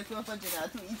me to get one for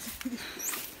Jaynia to eat.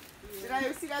 Did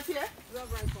you see that here?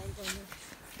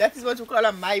 That is what you call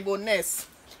a my bone nest.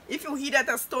 If you hear that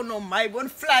a stone on my bone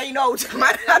flying out,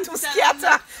 man have to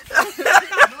scatter.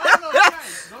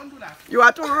 Don't do that. You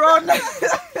have to run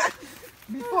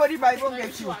before the my bone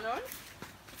gets you.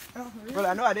 Well,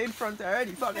 I know I did in front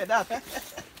already. Forget that.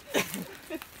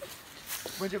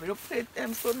 But you don't play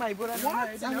them stone my bone and What? run.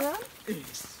 And run?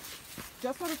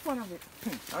 Just for the fun of it.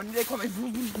 And they come and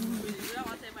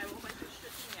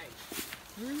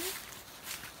Really?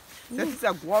 that is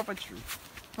a guava tree.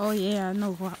 Oh yeah, I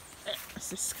know what. It's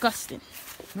disgusting.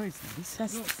 No, it's not.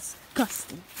 That's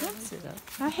disgusting.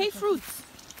 I hate fruits.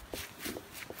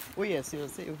 Oh yes, you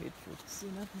say you hate fruits.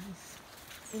 You're not nice.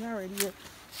 You're not ready yet.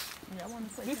 Yeah, one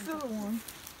second. This little one.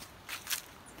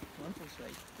 One first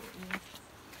right.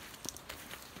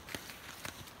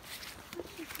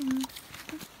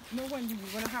 No, Wendy,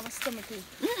 you're going to have a stomachache.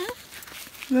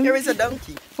 Here is a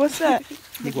donkey. What's that?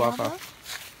 The guava.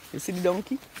 You see the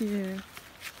donkey? Yeah.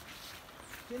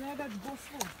 You know that's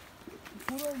gospel.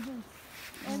 Good old juice.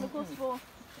 And the gospel.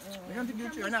 We're going to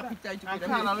give you an appetite to And get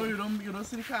Callaloo, you don't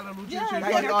see the Callaloo Yeah, tree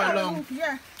like all that. along.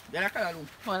 Yeah. They're not Callaloo.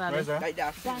 Where's that? Like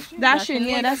that. Dashing,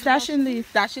 yeah, that's dashing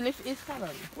leaf. Dashing leaf is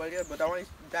Callaloo. Well, yeah, but that one is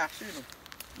dashing.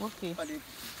 Okay. But you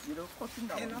don't cut in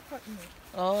that They're one. not cutting it.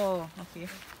 Oh, okay.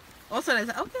 Also, there's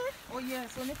okay. Oh, yeah.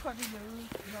 So when they cut it, you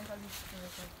don't cut it.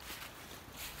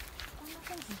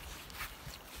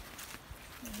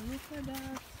 Look at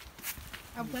that.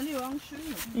 I've done the wrong shoe.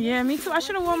 Yeah, me too. I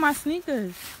should have worn my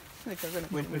sneakers. Wait, you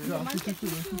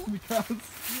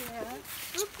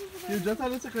just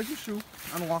have to take out your shoe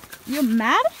and walk. You're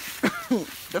mad?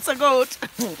 That's a goat.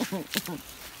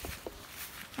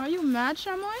 Are you mad,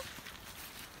 Shamoy?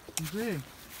 Great.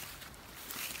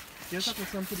 Yes, I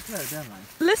some to the Caribbean line.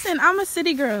 Listen, I'm a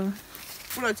city girl.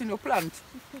 Put it in your plant.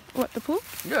 What, the poop?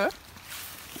 Yeah.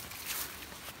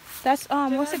 That's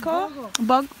what's it called?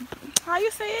 Bug. How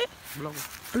you say it?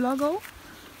 Blogger.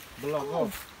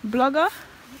 Blogger. Blogger.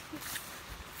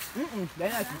 They're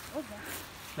not.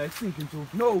 They're sinking too.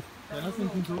 No. They're not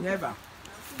sinking too. Never.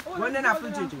 One and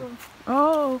apple JJ.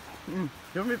 Oh.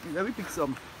 Let me pick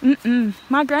some.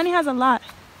 My granny has a lot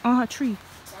on her tree.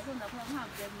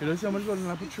 You don't see how much golden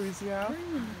apple trees here are?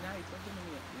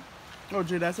 Oh,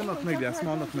 Jay, that's a nutmeg. That's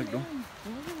not nutmeg though.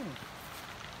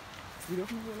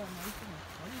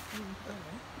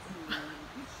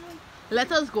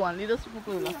 Let us go on. Let us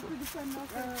go on.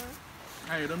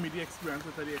 You don't meet the experience.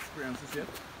 What are the experiences yet?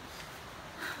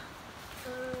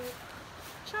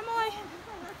 Chamoy.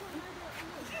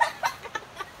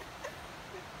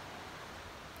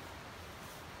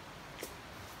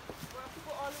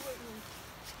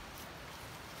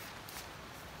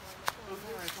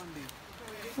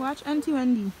 Watch Auntie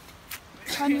Wendy.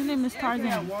 Her new name is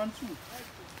Tarzan.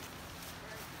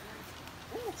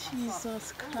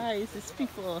 Jesus Christ, these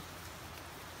people.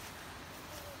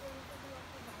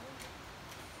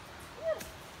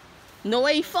 No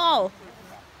way he fall.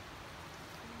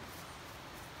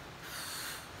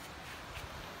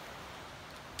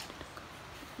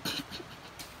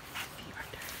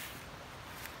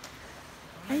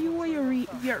 And you wear your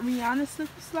Rihanna slip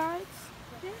slides?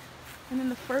 Yeah. And then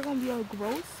the fur gonna be all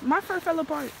gross. My fur fell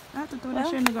apart. I have to throw that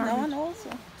shit in the garbage. That one also.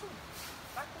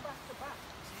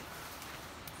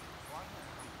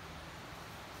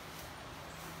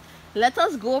 Let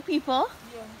us go, people.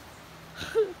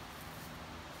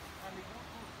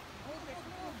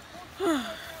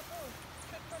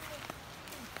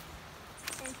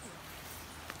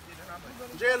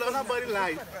 Jay, look at body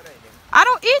life. I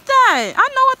don't eat that. I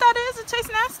know what that is. It tastes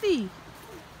nasty.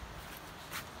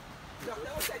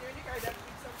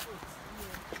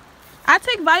 I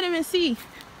take vitamin C.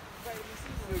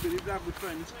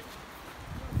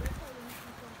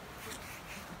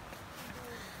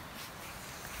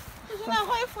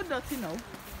 Why your food dirty now?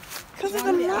 Because of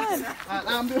the mud.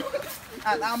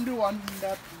 And I'm the one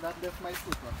that left my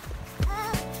foot.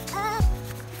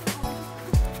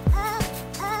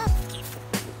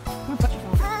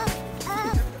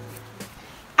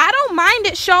 I don't mind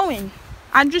it showing.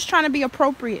 I'm just trying to be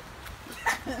appropriate.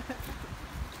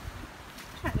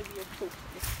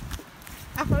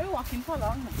 I thought you were walking for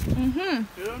long.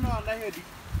 You don't know under here.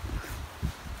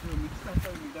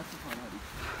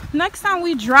 Next time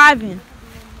we driving.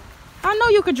 I know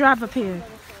you could drive up here.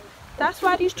 That's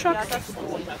why these trucks.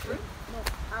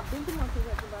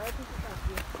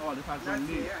 Oh, the fact that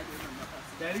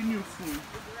very new school.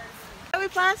 We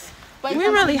pass.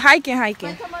 We're really hiking.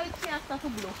 And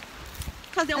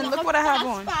look what I have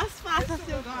on. Fast,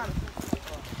 still gone.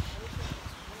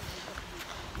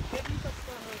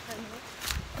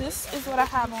 This is what I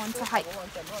have on to hike.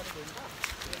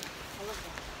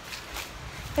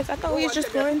 Because I thought we was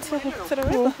just going to the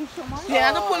river. Yeah,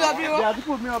 I had to pull up you. You had to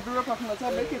put me up the river and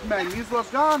I make it. My knees was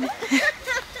gone.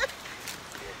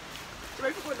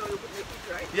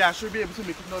 Yeah, I should be able to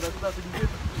make it now. That's what I did.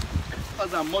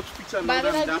 Because I'm much picture now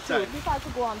than that time. We have to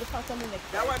go on the first one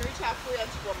next. That one reach halfway and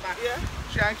she come back. Yeah?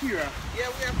 She and Kira. Yeah,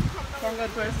 we have to come down. Thank God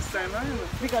for this time, right?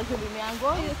 Because you leave me and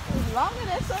go, it's longer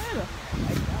than so, you know.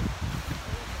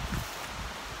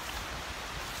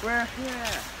 Where?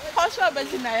 Yeah. How sure about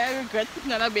Jaynia regret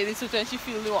putting on a bathing suit when she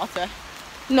feel the water?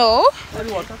 No.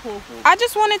 The water cold. I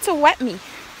just wanted to wet me.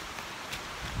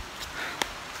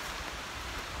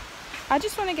 I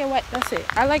just want to get wet. That's it.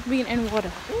 I like being in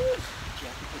water.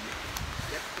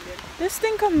 This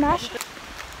thing can mash. This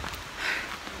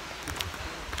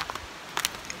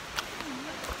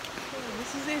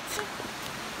is it.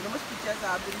 You know much pictures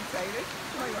I've been inside it?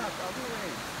 Why you have to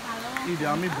have it? Either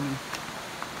I'm blue.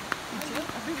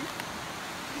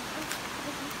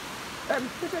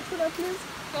 Put it to that please.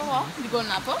 So what? You go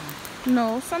napa?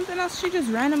 No, something else she just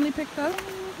randomly picked up.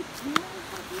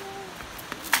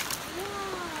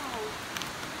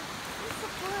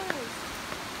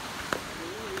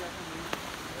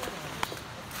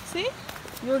 See?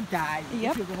 You'll die.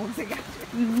 Yep. If you go to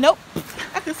Nope.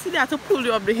 I can see that to pull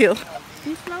you up the hill.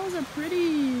 These flowers are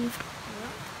pretty.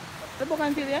 The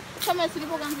bougainvillea? Come and see the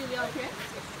bougainvillea, okay?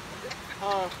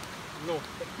 No.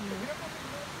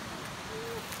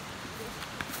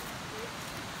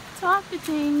 Talk the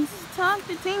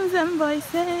things and boys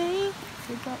say.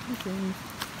 Talk the things.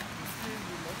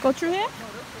 Go through here?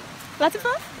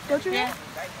 Latifa? Go through here?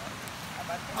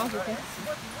 Okay.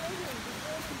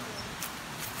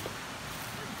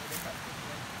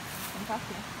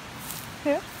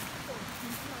 Here?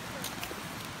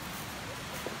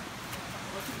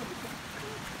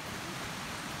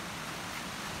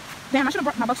 Damn, I should have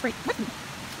brought my bug spray with me.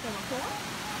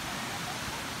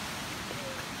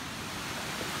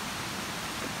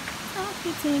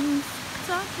 Talky things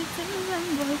and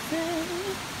voices.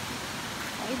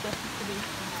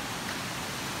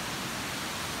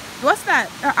 What's that?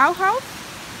 An outhouse?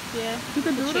 Yeah. You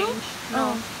could doodle? Change.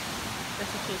 No. Oh.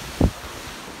 That's a change.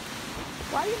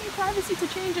 Why do you need privacy to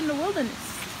change in the wilderness?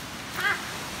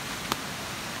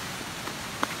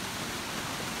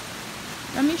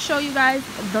 Let me show you guys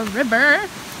the river.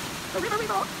 The river we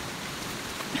go.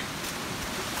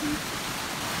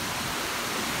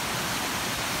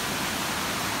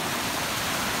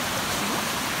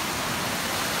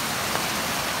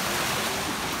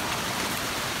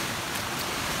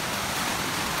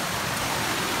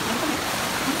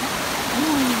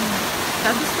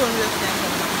 That's the stone we're standing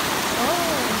on.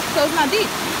 Oh, so it's not deep.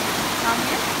 Down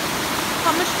here?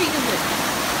 How much feet is it?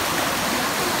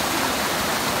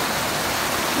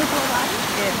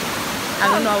 Yeah. I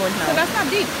don't know what now. So that's not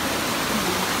deep.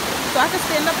 So I can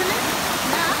stand up in it?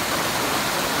 Yeah.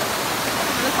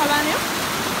 Let's call on you?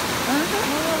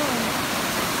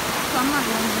 So I'm not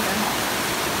going in there.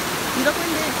 You don't go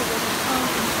in there. Oh,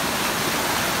 okay.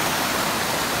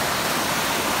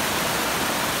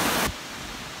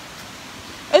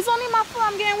 It's only my foot.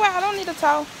 I'm getting wet. I don't need a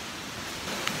towel.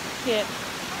 Here.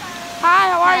 Hi,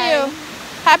 how are you?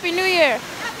 Happy New Year.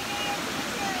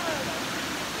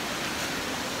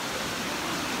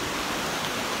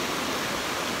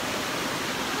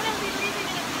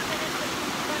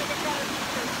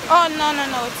 Oh, no,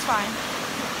 it's fine.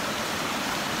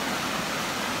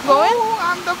 Go in? Oh,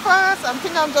 I'm the first. I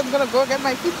think I'm just going to go get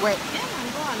my feet wet.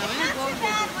 Not too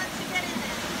bad once you get in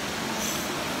there.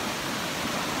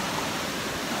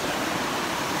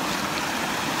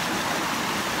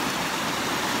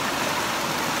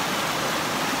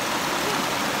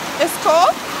 It's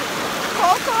cold?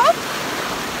 Cold?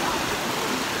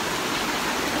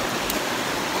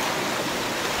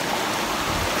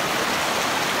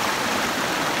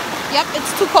 Yep,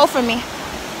 it's too cold for me.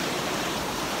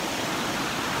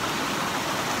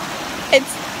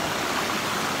 It's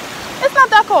not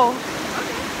that cold.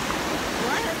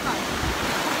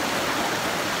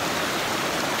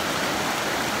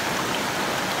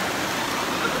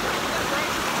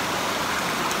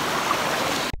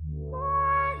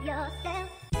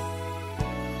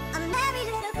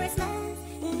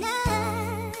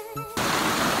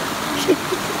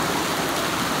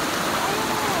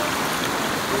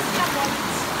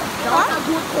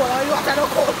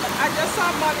 I just saw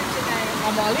mullet today.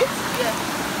 A mullet? Yeah.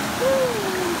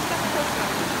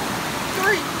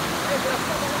 Three.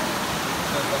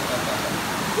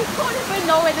 You don't even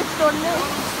know where the stone is.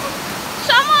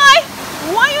 Shamoy,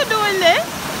 why are you doing this?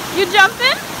 You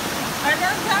jumping? I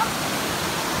don't jump.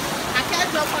 I can't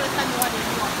jump all the time you want to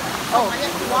walk. Oh. I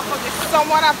have to walk on this.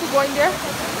 Someone have to go in there?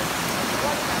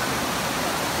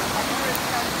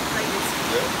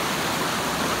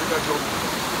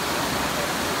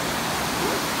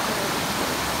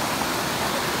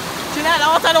 Jeanette,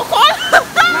 I want to know call.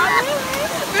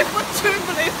 People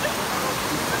trembling.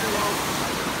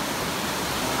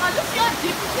 I just see how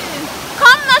deep it is.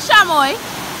 Come now, Shamoy.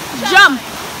 Jump.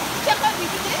 Check how deep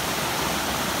it is.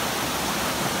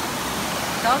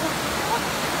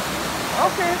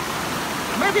 Okay.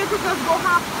 Maybe you could just go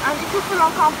half and if you feel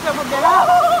uncomfortable, get out.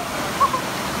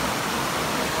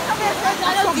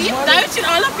 That's deep. Now you should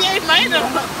all up here in mine.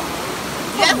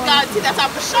 Yes, God, see that's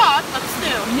up short, but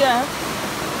still. Yeah.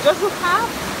 Just look half.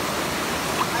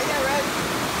 Are you ready?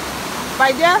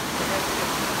 Right there?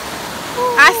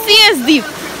 I see it's deep.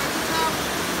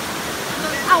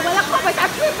 Ah, well, I come back and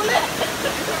triple it.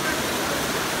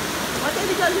 What did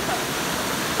you do?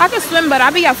 I can swim, but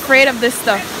I be afraid of this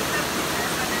stuff.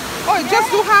 Oh, just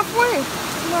do halfway.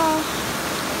 No.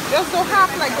 Just go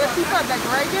half like the people like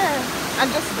right there.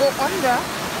 And just go under.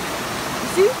 You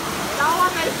see?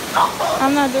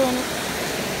 I'm not doing it.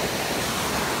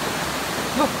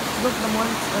 Look, the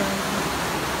monster.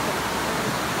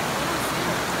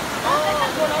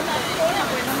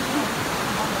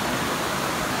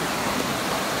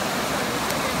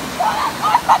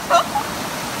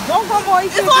 Don't go more.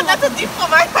 It's not that deep for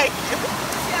my height.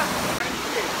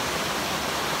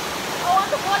 I want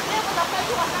to go there, but I'm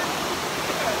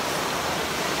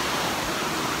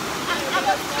going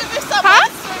to finish some. Huh?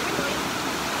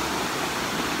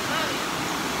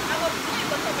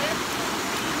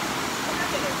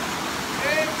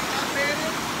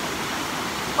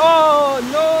 Oh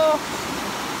no!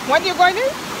 When you going in?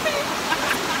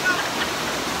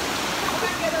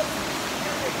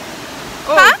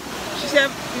 Oh, huh? She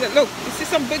said, look, you see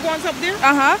some big ones up there?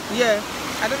 Uh-huh. Yeah.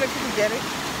 I don't know if you can get it.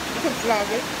 You can vlog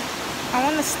it. I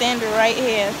want to stand right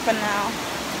here for now.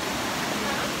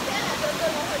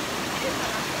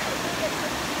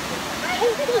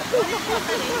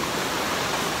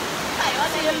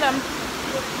 See them.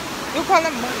 You call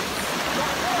them money.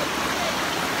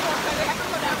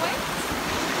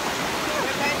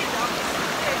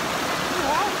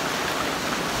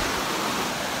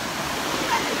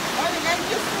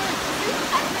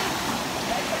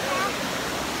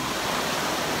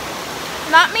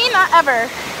 Not me, not ever.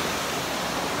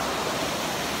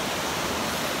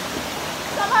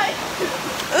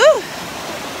 Ooh.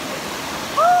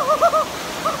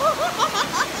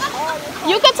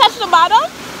 You can touch the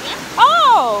bottom?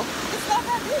 Oh. It's not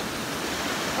that deep.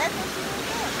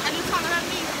 And you taller than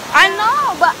me. I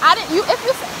know, but I didn't.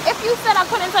 If you said I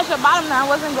couldn't touch the bottom, then I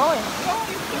wasn't going.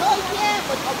 No, you can't,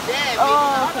 but up there.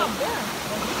 Oh, okay. Up there.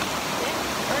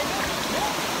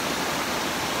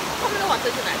 Come in the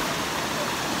water tonight.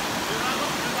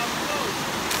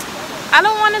 I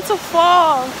don't want it to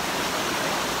fall.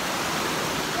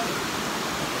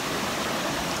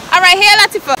 All right, here,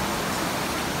 Latifa.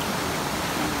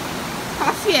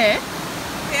 Pass here.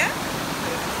 Yeah.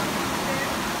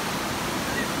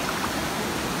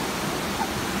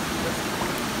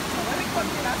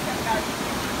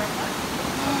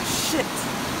 Oh shit!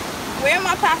 Where am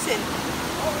I passing?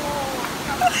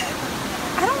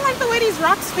 I don't like the way these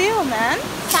rocks feel, man.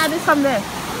 Try this from there.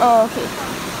 Oh, okay.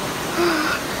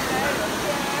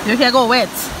 You can go wet.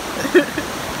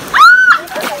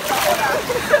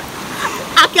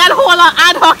 I can't hold on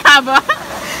ad hoc camera.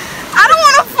 I don't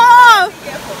want to fall.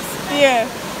 Yeah.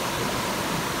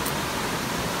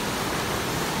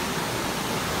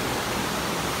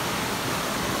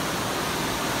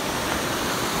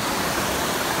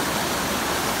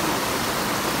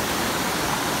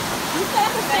 You said I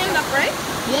have to stand up, right?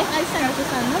 Yes, I said I have to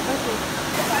stand up.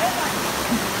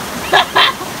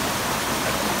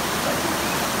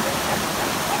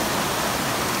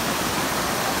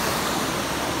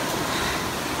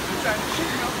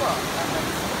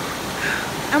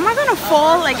 Am I gonna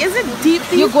fall? Like, is it deep?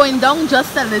 You're going down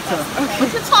just a little. Okay.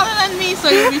 But you're taller than me, so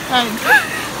you'll be fine.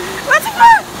 What's it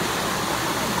for?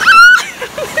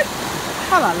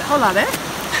 Hold on, eh?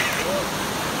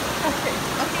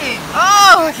 Okay.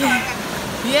 Oh, okay.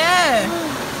 Yeah.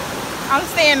 I'm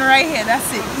staying right here. That's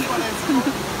it.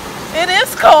 It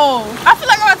is cold. I feel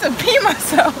like I'm about to pee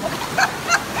myself.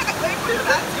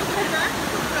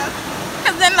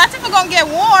 Cause then Latifa gonna get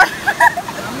warm.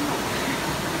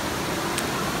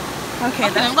 Okay,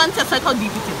 I'm going to test how deep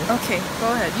it is. Okay,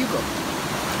 go ahead. You go.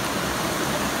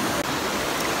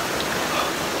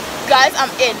 Guys, I'm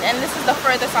in, and this is the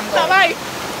furthest I'm going.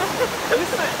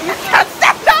 You can't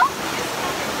stand up.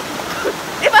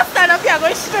 If I stand up, you're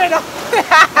going straight up.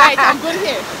 Right, I'm good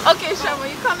here. Okay, Shama,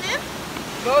 you come in?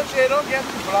 No, Jay, don't get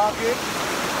to vlog it.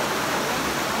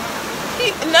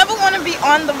 He never want to be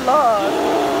on the vlog.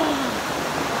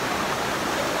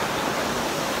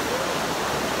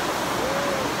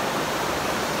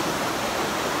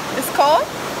 It's cold?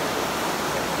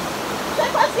 Check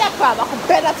what's your crab. I can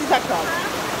bet that is a crab.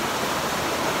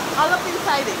 All up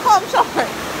inside it. Come, Shopper.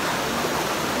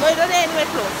 No, you don't need anywhere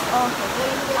close. Oh, okay.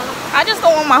 I just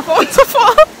don't want my phone to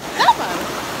fall. Yeah, man.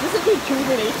 This is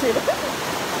rejuvenated.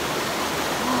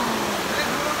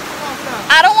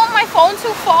 I don't want my phone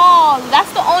to fall. That's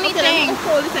the only thing. Let me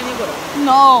hold this and you go.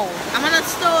 No. I'm on a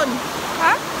stone.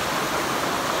 Huh?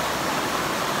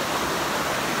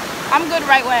 I'm good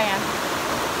right where I am.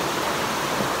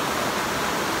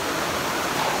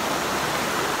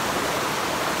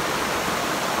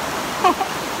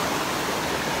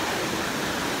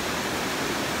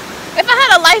 If I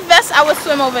had a life vest, I would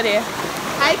swim over there.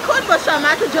 I could, but Shama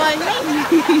had to join me.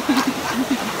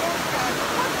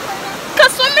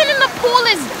 Because swimming in the pool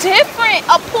is different.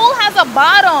 A pool has a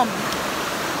bottom.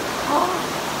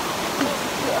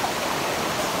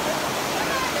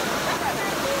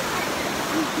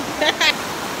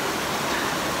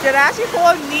 You'd actually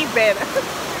hold me better.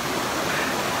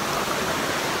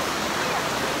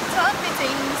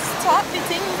 Top the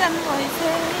things and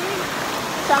voices.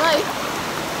 Shama,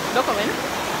 don't come in.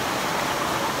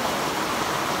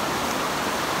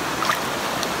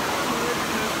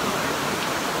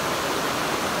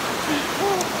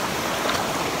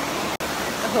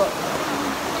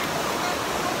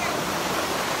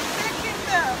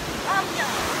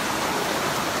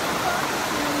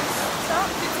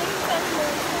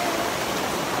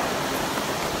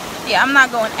 Yeah, I'm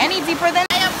not going any deeper than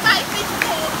I am 5 feet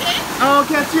tall, okay? Oh,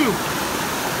 catch you.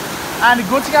 And the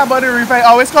good thing about the river, I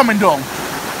always coming down.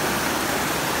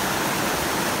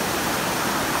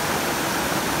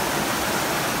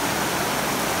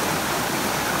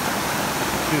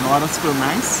 You know, that's feel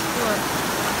nice. What?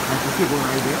 Like if you go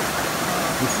right there,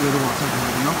 you see the water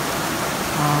going, you know?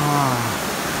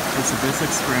 Ah, it's the best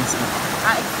experience ever.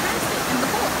 I experienced it in the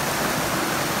pool.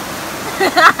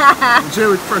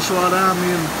 Jay with fresh water, I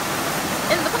mean.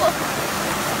 In the pool.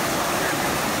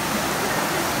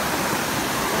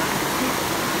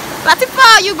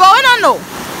 Latifa, you going or no?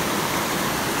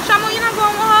 Shamu, you not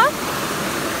going with her?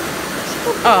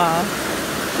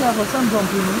 She have some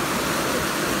jumping.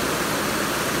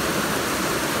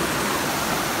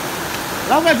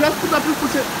 Love, just put up your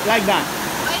foot like that.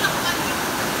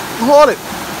 Hold it.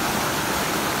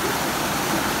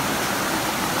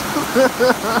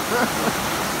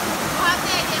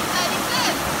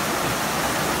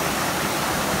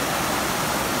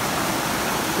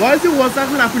 Why is it worse that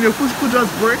could happen? Your foot could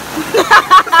just break.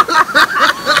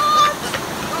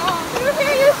 You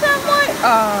hear you somewhere?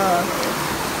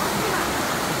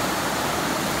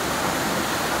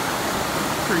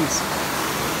 Freeze.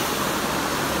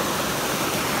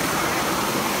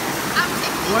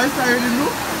 Why is that already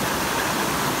new?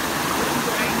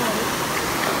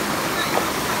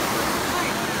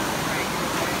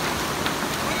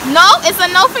 No? It's a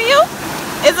no for you?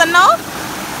 It's a no?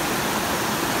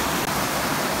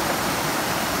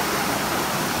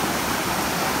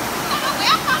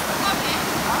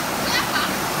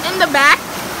 In the back?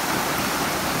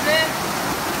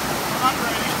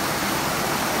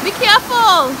 Be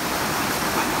careful.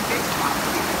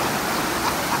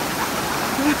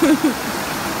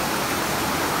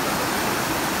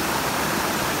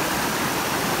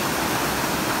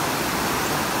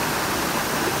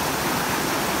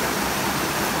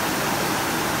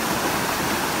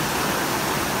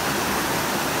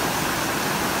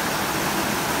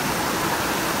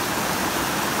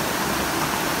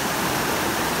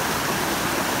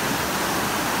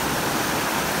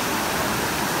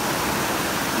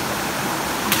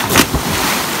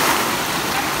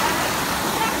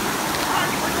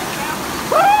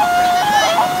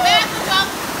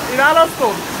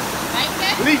 Stone.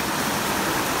 Leap.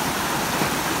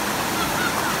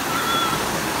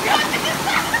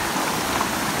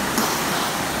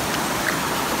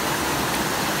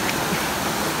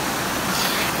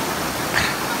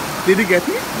 Did he get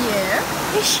it?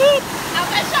 Yeah. Is she?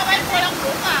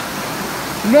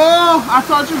 No, I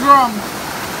thought you wrong.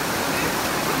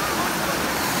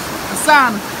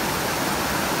 Son,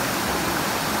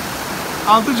 I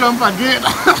want to jump again.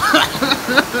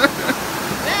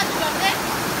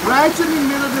 Right in the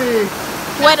middle of the...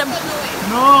 Wait a...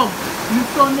 No, you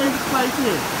don't make it right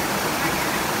here.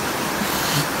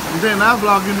 Then I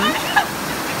vlog, you know. I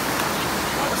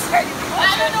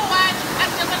don't know why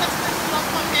I'm never going to vlog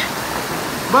from here.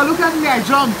 But look at me, I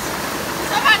jumped.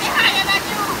 Somebody higher than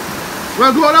you.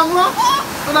 Well, go down low.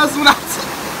 So that's what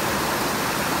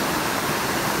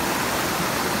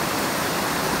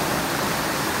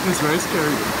It's very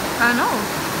scary. I know.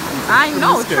 I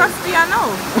know. Trust me, I know.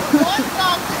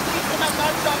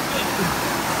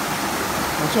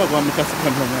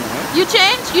 You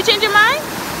change? You change your mind?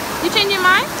 You change your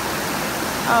mind?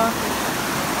 Oh.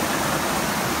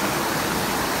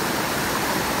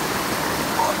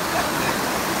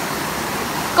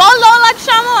 Go low like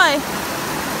Shamoy.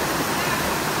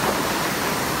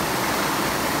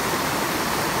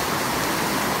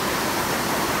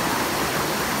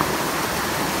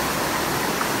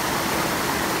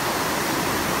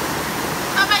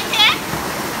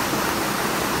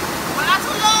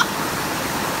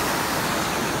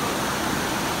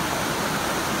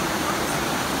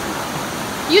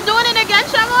 You doing it again,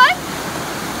 Shamoy?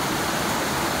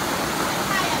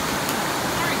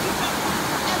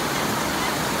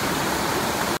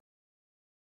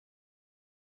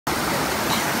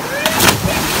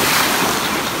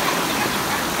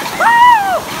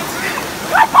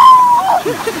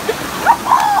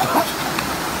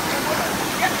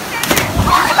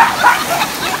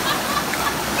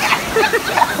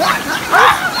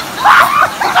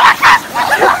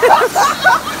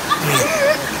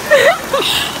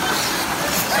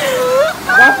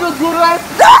 That feels good, right?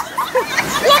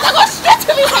 Look, I go straight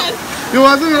to me head. You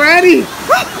wasn't ready.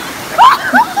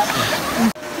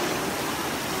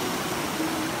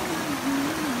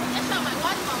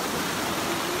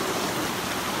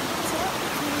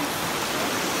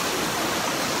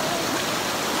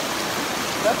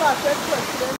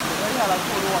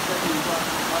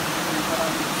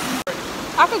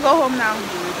 I could go home now.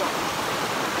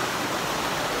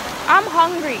 I'm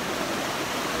hungry.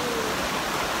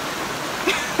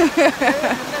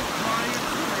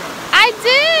 I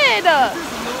did.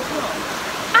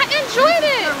 I enjoyed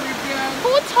it.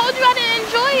 Who told you I didn't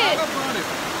enjoy it?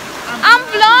 I'm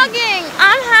vlogging.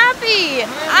 I'm happy.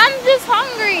 I'm just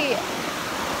hungry.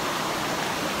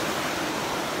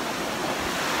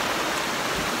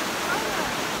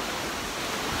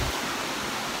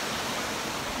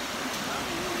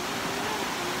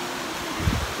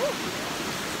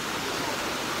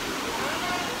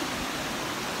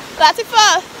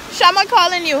 Latifa, Shama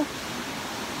calling you.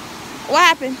 What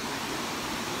happened?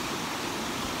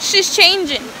 She's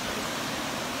changing.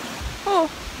 Oh,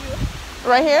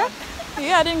 right here?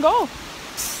 Yeah, I didn't go.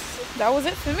 That was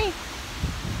it for me.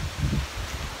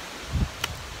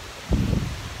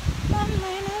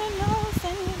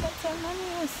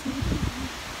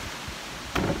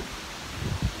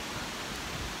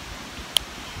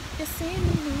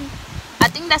 I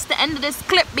think that's the end of this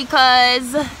clip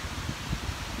because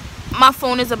my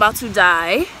phone is about to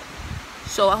die.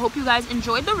 So I hope you guys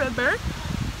enjoyed the river.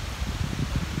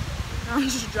 I'm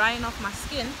just drying off my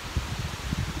skin.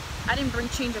 I didn't bring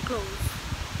change of clothes.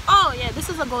 Oh yeah, this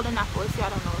is a golden apple. If y'all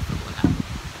don't know, it's a golden apple.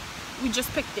 We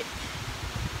just picked it.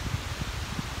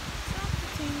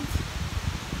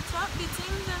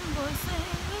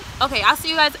 Okay, I'll see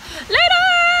you guys later.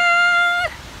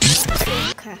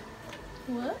 Soca.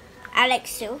 What? I like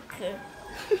soca.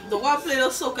 Do you want to play the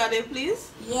soca there,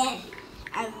 please? Yeah,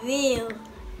 I will.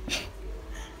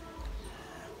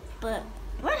 But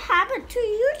what happened to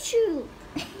YouTube?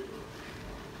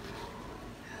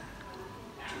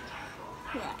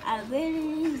 Yeah, I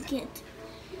really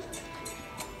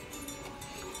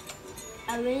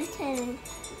tell you.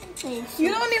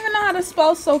 You don't even know how to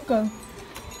spell soca.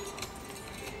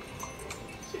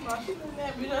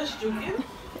 We just joking.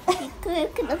 You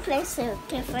could play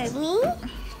soca for me?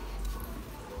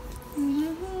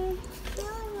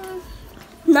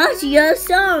 Not your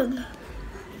song.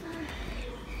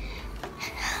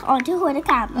 Or do you hold the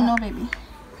camera? No, baby.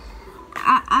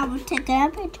 I will take a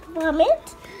picture from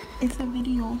it. It's a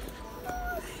video.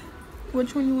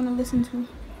 Which one you want to listen to?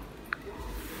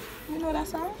 You know that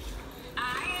song?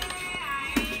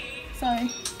 Sorry.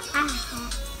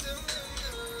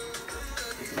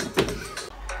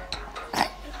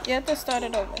 You have to start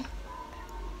it over.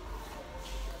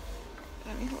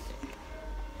 Let me hold it.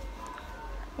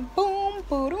 Boom,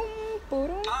 boom,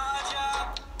 boom.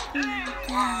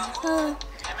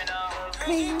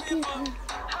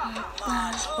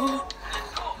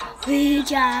 Good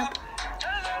job.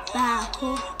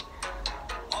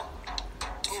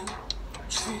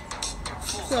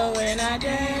 So when I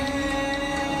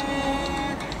dance,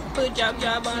 put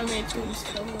job on me too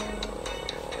slow.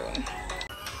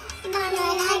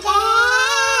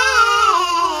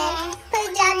 Put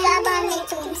job on me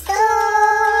too slow.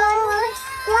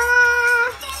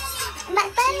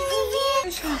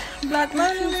 Black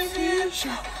money with you.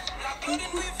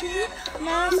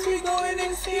 Now she going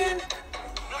insane.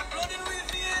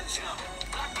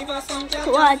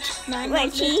 Watch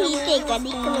when she take a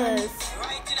clothes.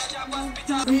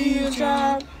 Real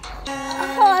job.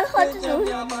 Hold to do.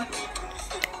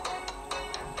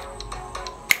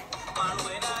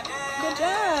 Good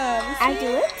job. I do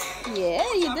it.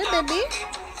 Yeah, you did, baby.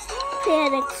 Play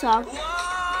the next song.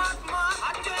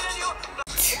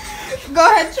 Go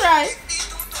ahead, try.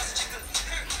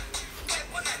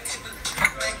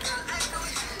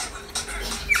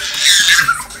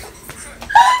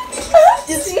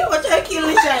 You see what you're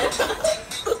killing, Shai?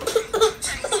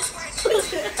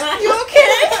 You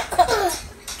okay?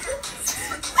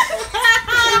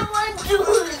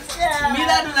 Me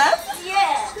that do that?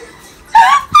 Yeah.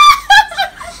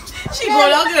 She go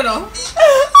long, you know.